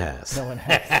 No one has. No one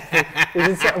has. Is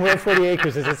it somewhere 40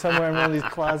 acres? Is it somewhere in one of these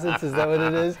closets? Is that what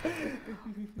it is?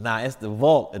 Nah, it's the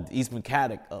vault at Eastman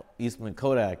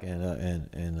Kodak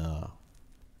in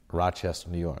Rochester,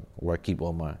 New York, where I keep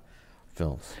all my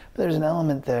films. But there's an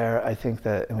element there, I think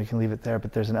that, and we can leave it there,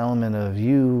 but there's an element of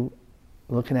you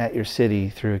looking at your city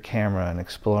through a camera and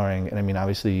exploring, and I mean,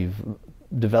 obviously you've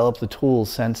developed the tools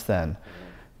since then,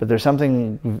 but there's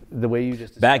something, the way you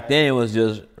just... Back then it was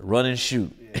just run and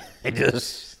shoot.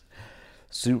 Just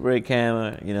Super 8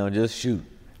 camera, just shoot.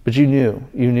 But you knew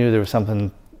there was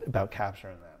something about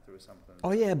capturing that. There was something...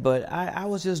 Oh yeah, but I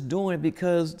was just doing it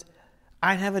because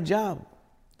I didn't have a job.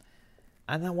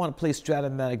 I didn't want to play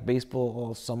Stratomatic baseball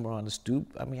all summer on the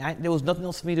stoop. I mean, there was nothing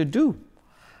else for me to do.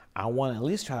 I want to at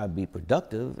least try to be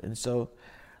productive, and so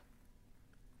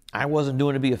I wasn't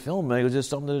doing it to be a filmmaker. It was just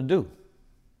something to do.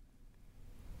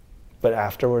 But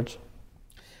afterwards?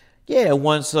 Yeah,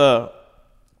 once I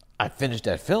finished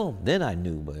that film, then I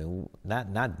knew, but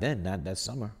not then, not that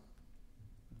summer.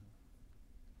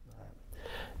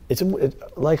 It's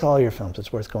like all your films,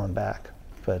 it's worth going back.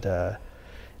 But,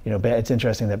 it's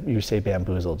interesting that you say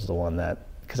Bamboozled is the one that,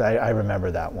 because I remember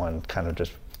that one kind of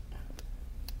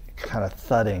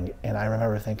thudding, and I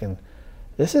remember thinking,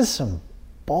 this is some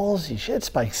ballsy shit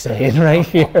Spike's saying right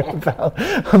here about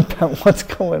what's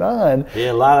going on.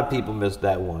 Yeah, a lot of people missed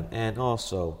that one, and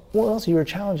also... Well, also you were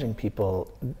challenging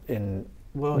people in...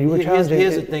 Well, here's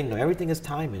the thing, though. Everything is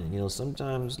timing.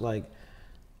 Sometimes,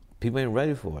 people ain't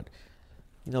ready for it.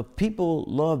 people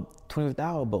loved 25th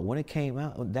Hour, but when it came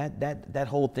out, that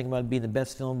whole thing about it being the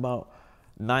best film about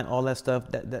all that stuff,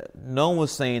 that no one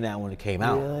was saying that when it came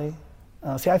out. Really?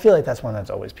 See, I feel like that's one that's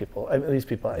always at least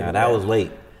people. Now, that was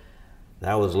late.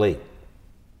 That was late.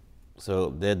 So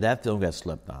that film got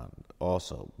slept on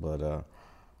also.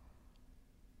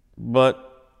 But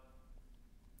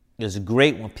it's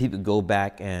great when people go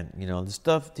back and, the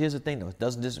stuff, here's the thing though, it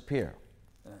doesn't disappear.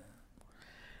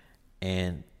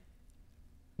 And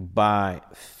by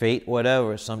fate,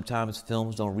 whatever, sometimes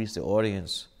films don't reach the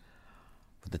audience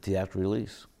for the theatrical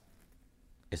release.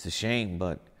 It's a shame,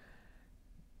 but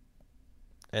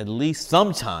at least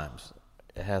sometimes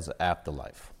it has an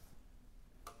afterlife.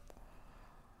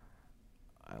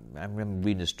 I remember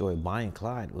reading the story of Bonnie and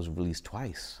Clyde. It was released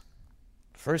twice.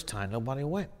 First time, nobody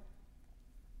went.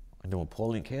 And then when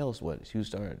Pauline Kael's went, she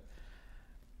started,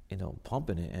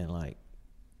 pumping it and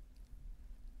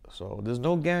so there's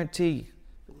no guarantee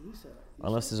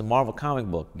unless it's a Marvel comic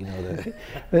book, that.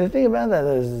 But the thing about that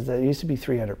is that it used to be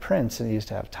 300 prints and it used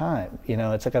to have time.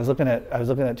 It's like I was looking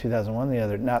at 2001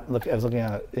 I was looking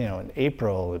at it, in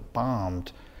April it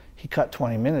bombed. He cut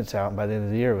 20 minutes out, and by the end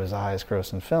of the year, it was the highest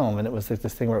grossing film. And it was like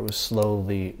this thing where it was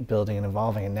slowly building and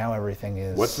evolving, and now everything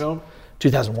is... What film?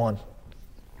 2001.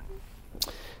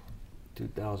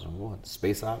 2001,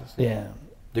 Space Odyssey? Yeah.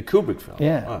 The Kubrick film?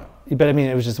 Yeah. Oh. But I mean,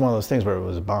 it was just one of those things where it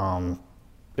was a bomb.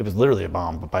 It was literally a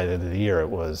bomb, but by the end of the year, it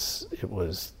was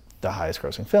the highest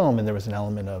grossing film, and there was an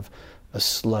element of a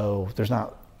slow...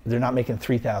 They're not making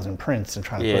 3,000 prints and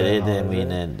trying to put it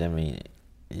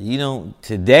on.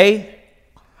 Today...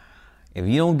 If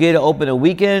you don't get it open a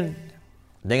weekend,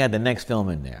 they got the next film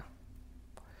in there.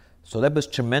 So that puts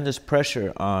tremendous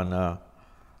pressure on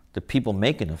the people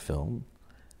making the film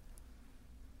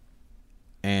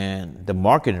and the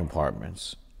marketing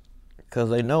departments, because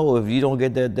they know if you don't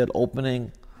get that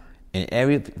opening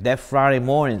and that Friday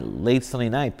morning, late Sunday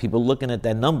night, people looking at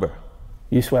that number.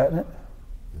 You sweating it?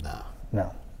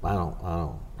 No. I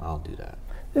don't do that.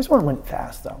 This one went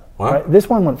fast though. What? Right? This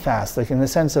one went fast, in the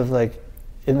sense of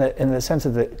in the sense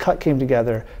of the cut came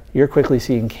together, you're quickly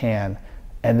seeing Cannes,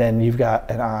 and then you've got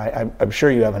an eye, I'm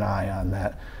sure you have an eye on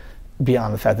that,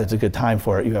 beyond the fact that it's a good time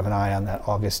for it, you have an eye on that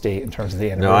August date in terms of the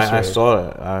anniversary. No, I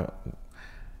saw it.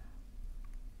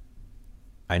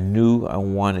 I knew I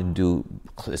wanted to do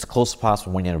as close as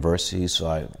possible 1 year anniversary, so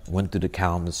I went through the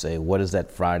calendar to say, what is that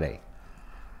Friday?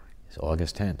 It's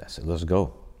August 10th. I said, let's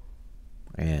go.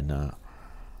 And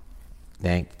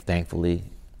thankfully,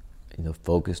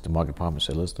 focused, the market department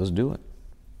said, let's do it.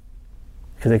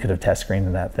 Because they could have test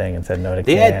screened that thing and said no to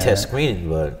They had test screening,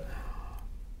 but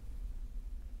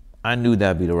I knew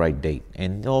that'd be the right date.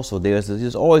 And also,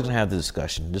 there's always going to have the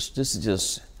discussion. This is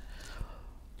just,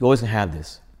 you're always going to have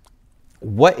this.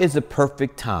 What is the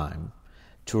perfect time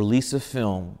to release a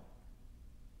film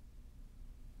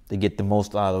to get the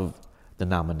most out of the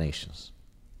nominations?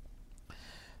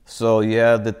 So you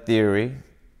have the theory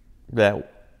that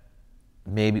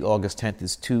maybe August 10th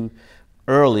is too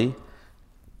early.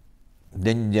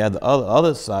 Then you have the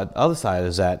other side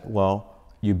is that, well,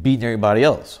 you're beating everybody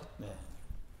else.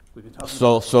 Yeah.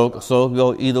 So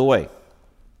go either way.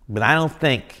 But I don't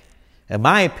think, in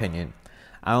my opinion,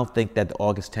 I don't think that the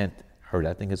August 10th hurt.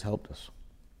 I think it's helped us.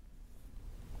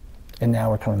 And now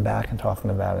we're coming back and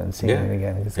talking about it and seeing it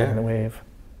again. It's like a wave.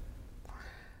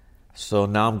 So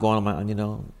now I'm going on my,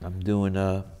 I'm doing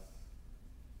The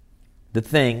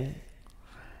Thing,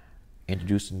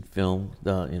 introducing film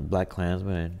in Black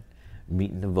Klansman and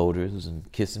meeting the voters and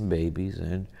kissing babies,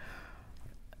 and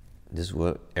this is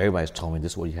what everybody's told me.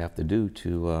 This is what you have to do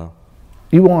to.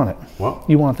 You want it. What?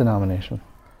 You want the nomination.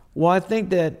 Well, I think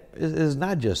that it's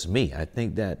not just me. I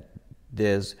think that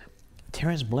there's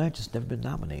Terrence Blanchard's never been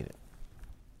nominated.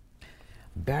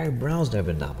 Barry Brown's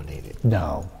never been nominated.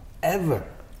 No. Ever.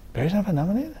 Barry's not been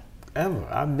nominated? Ever.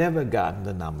 I've never gotten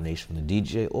the nomination from the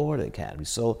DJ or the Academy.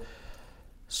 So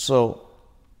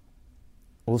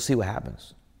we'll see what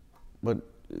happens. But,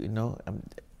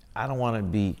 I don't want to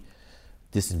be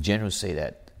disingenuous, say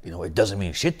that, it doesn't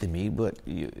mean shit to me, but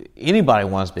anybody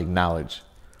wants to be acknowledged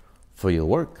for your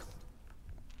work.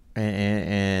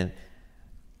 And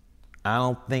I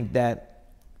don't think that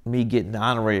me getting the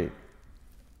honorary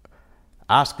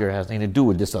Oscar has anything to do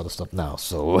with this other stuff now,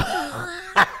 so.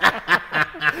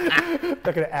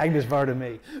 They're going to Agnes Varda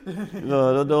me.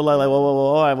 No, like,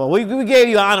 all right, well, we gave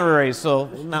you honorary, so,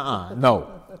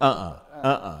 no.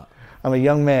 I'm a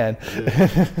young man.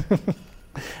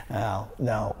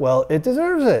 No. Well, it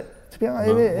deserves it. To be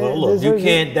honest, look, you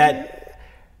can't.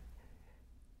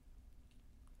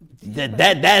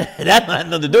 That has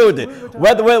nothing to do with it.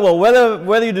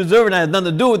 Whether you deserve it has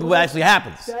nothing to do with what actually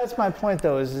happens. That's my point,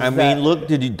 though. Look,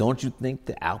 don't you think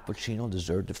that Al Pacino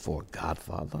deserved it for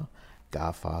Godfather,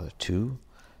 Godfather 2,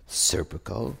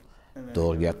 Serpico,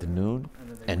 Dog Day Afternoon,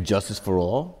 and Justice for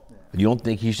All? You don't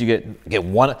think he should get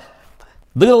one? Look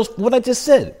at those, what I just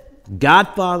said.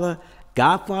 Godfather,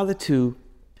 Godfather 2,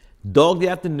 Dog Day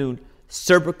Afternoon,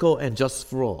 Serpico, and Justice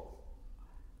for All.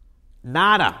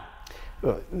 Nada.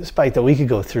 Spike, though, we could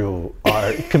go through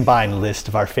our combined list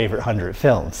of our favorite 100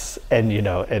 films, and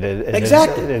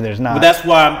exactly. There's not. But that's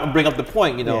why I'm bringing up the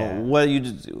point. Whether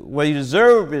you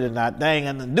deserve it or not, that ain't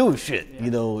got nothing to do with shit.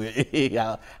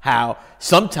 Yeah. How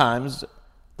sometimes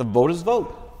the voters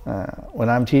vote. When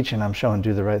I'm teaching, I'm showing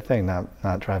Do the Right Thing,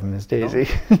 not Driving Miss Daisy.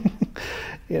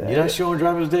 You're not showing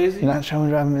Driving Miss Daisy? You're not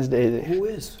showing Driving Miss Daisy. Who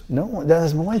is? No one.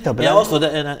 That's my point, though. But I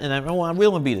really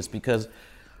want to be this because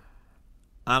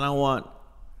I don't want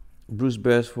Bruce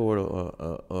Beresford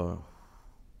or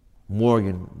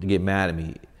Morgan to get mad at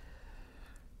me.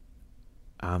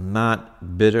 I'm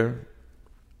not bitter.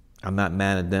 I'm not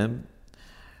mad at them.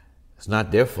 It's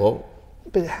not their fault.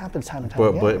 But it happens time and time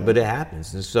again. But it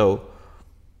happens.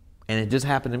 And it just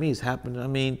happened to me. It's happened,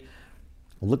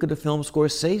 look at the film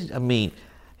Scorsese.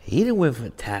 He didn't win for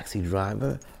Taxi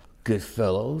Driver,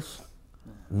 Goodfellas,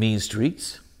 Mean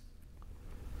Streets.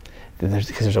 Because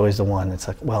there's always the one that's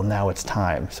like, well, now it's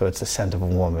time. So it's The Scent of a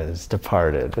Woman. It's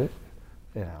Departed.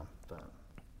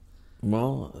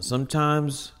 Well,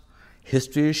 sometimes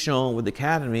history is shown with the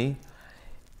Academy.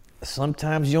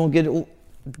 Sometimes you don't get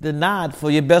the nod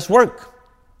for your best work.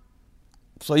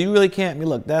 So you really can't.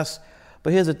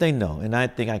 But here's the thing, though, and I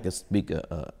think I can speak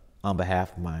on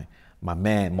behalf of my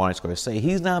man, Martin Scorsese.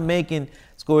 He's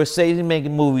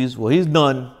making movies. Well, he's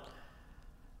done.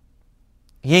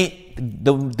 He ain't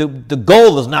the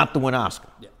goal is not to win Oscar.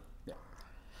 Yeah.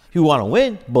 You want to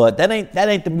win, but that ain't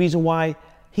the reason why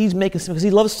he's making cinema, because he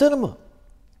loves cinema.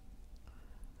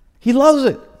 He loves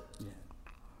it. Yeah.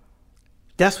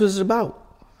 That's what it's about.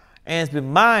 And it's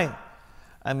been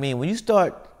when you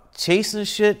start chasing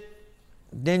shit,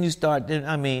 this is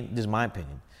my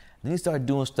opinion. Then you start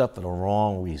doing stuff for the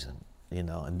wrong reason,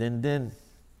 and then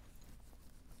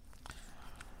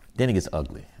it gets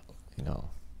ugly,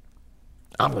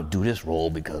 I'm gonna do this role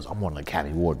because I'm on an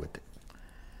Academy Award with it.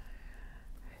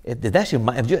 If that's your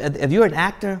mind, if you're an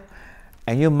actor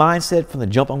and your mindset from the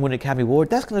jump on winning an Academy Award,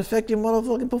 that's gonna affect your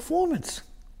motherfucking performance.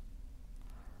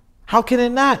 How can it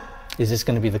not? Is this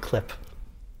gonna be the clip?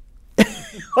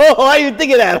 Oh, why are you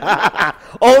thinking that?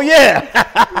 Oh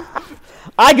yeah.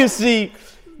 I can see,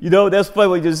 that's funny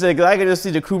what you just said, because I can just see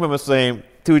the crew members saying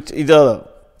to each other,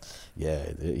 yeah,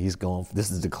 he's going, this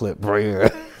is the clip right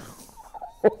here.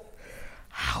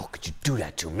 How could you do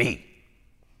that to me?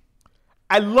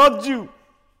 I loved you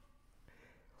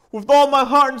with all my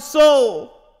heart and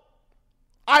soul.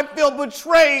 I feel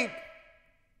betrayed.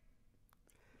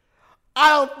 I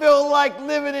don't feel like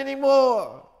living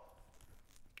anymore.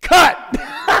 Cut!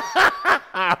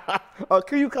 Oh,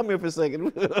 can you come here for a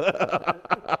second?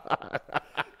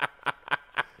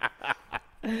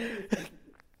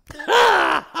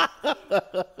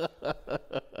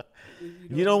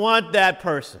 You don't want that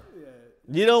person.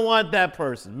 You don't want that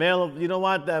person. You don't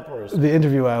want that person. The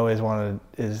interview I always wanted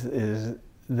is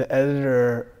the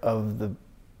editor of the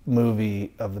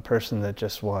movie of the person that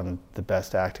just won the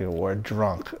Best Acting Award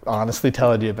drunk, honestly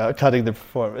telling you about cutting the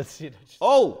performance.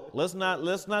 Let's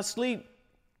not sleep.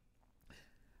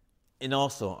 And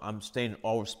also, I'm saying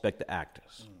all respect to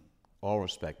actors. All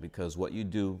respect, because what you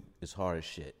do is hard as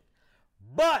shit.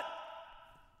 But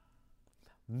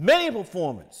many a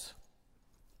performance.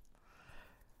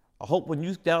 I hope when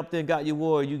you got up there and got your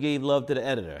award, you gave love to the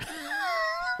editor.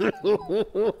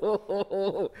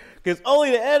 Because only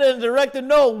the editor and director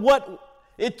know what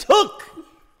it took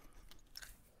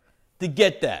to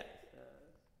get that.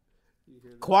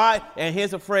 Quiet, and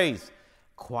here's a phrase,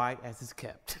 quiet as it's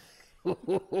kept.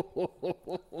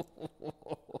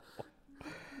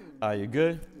 Are you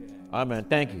good? All right, man,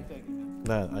 thank you.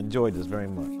 Man, I enjoyed this very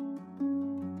much.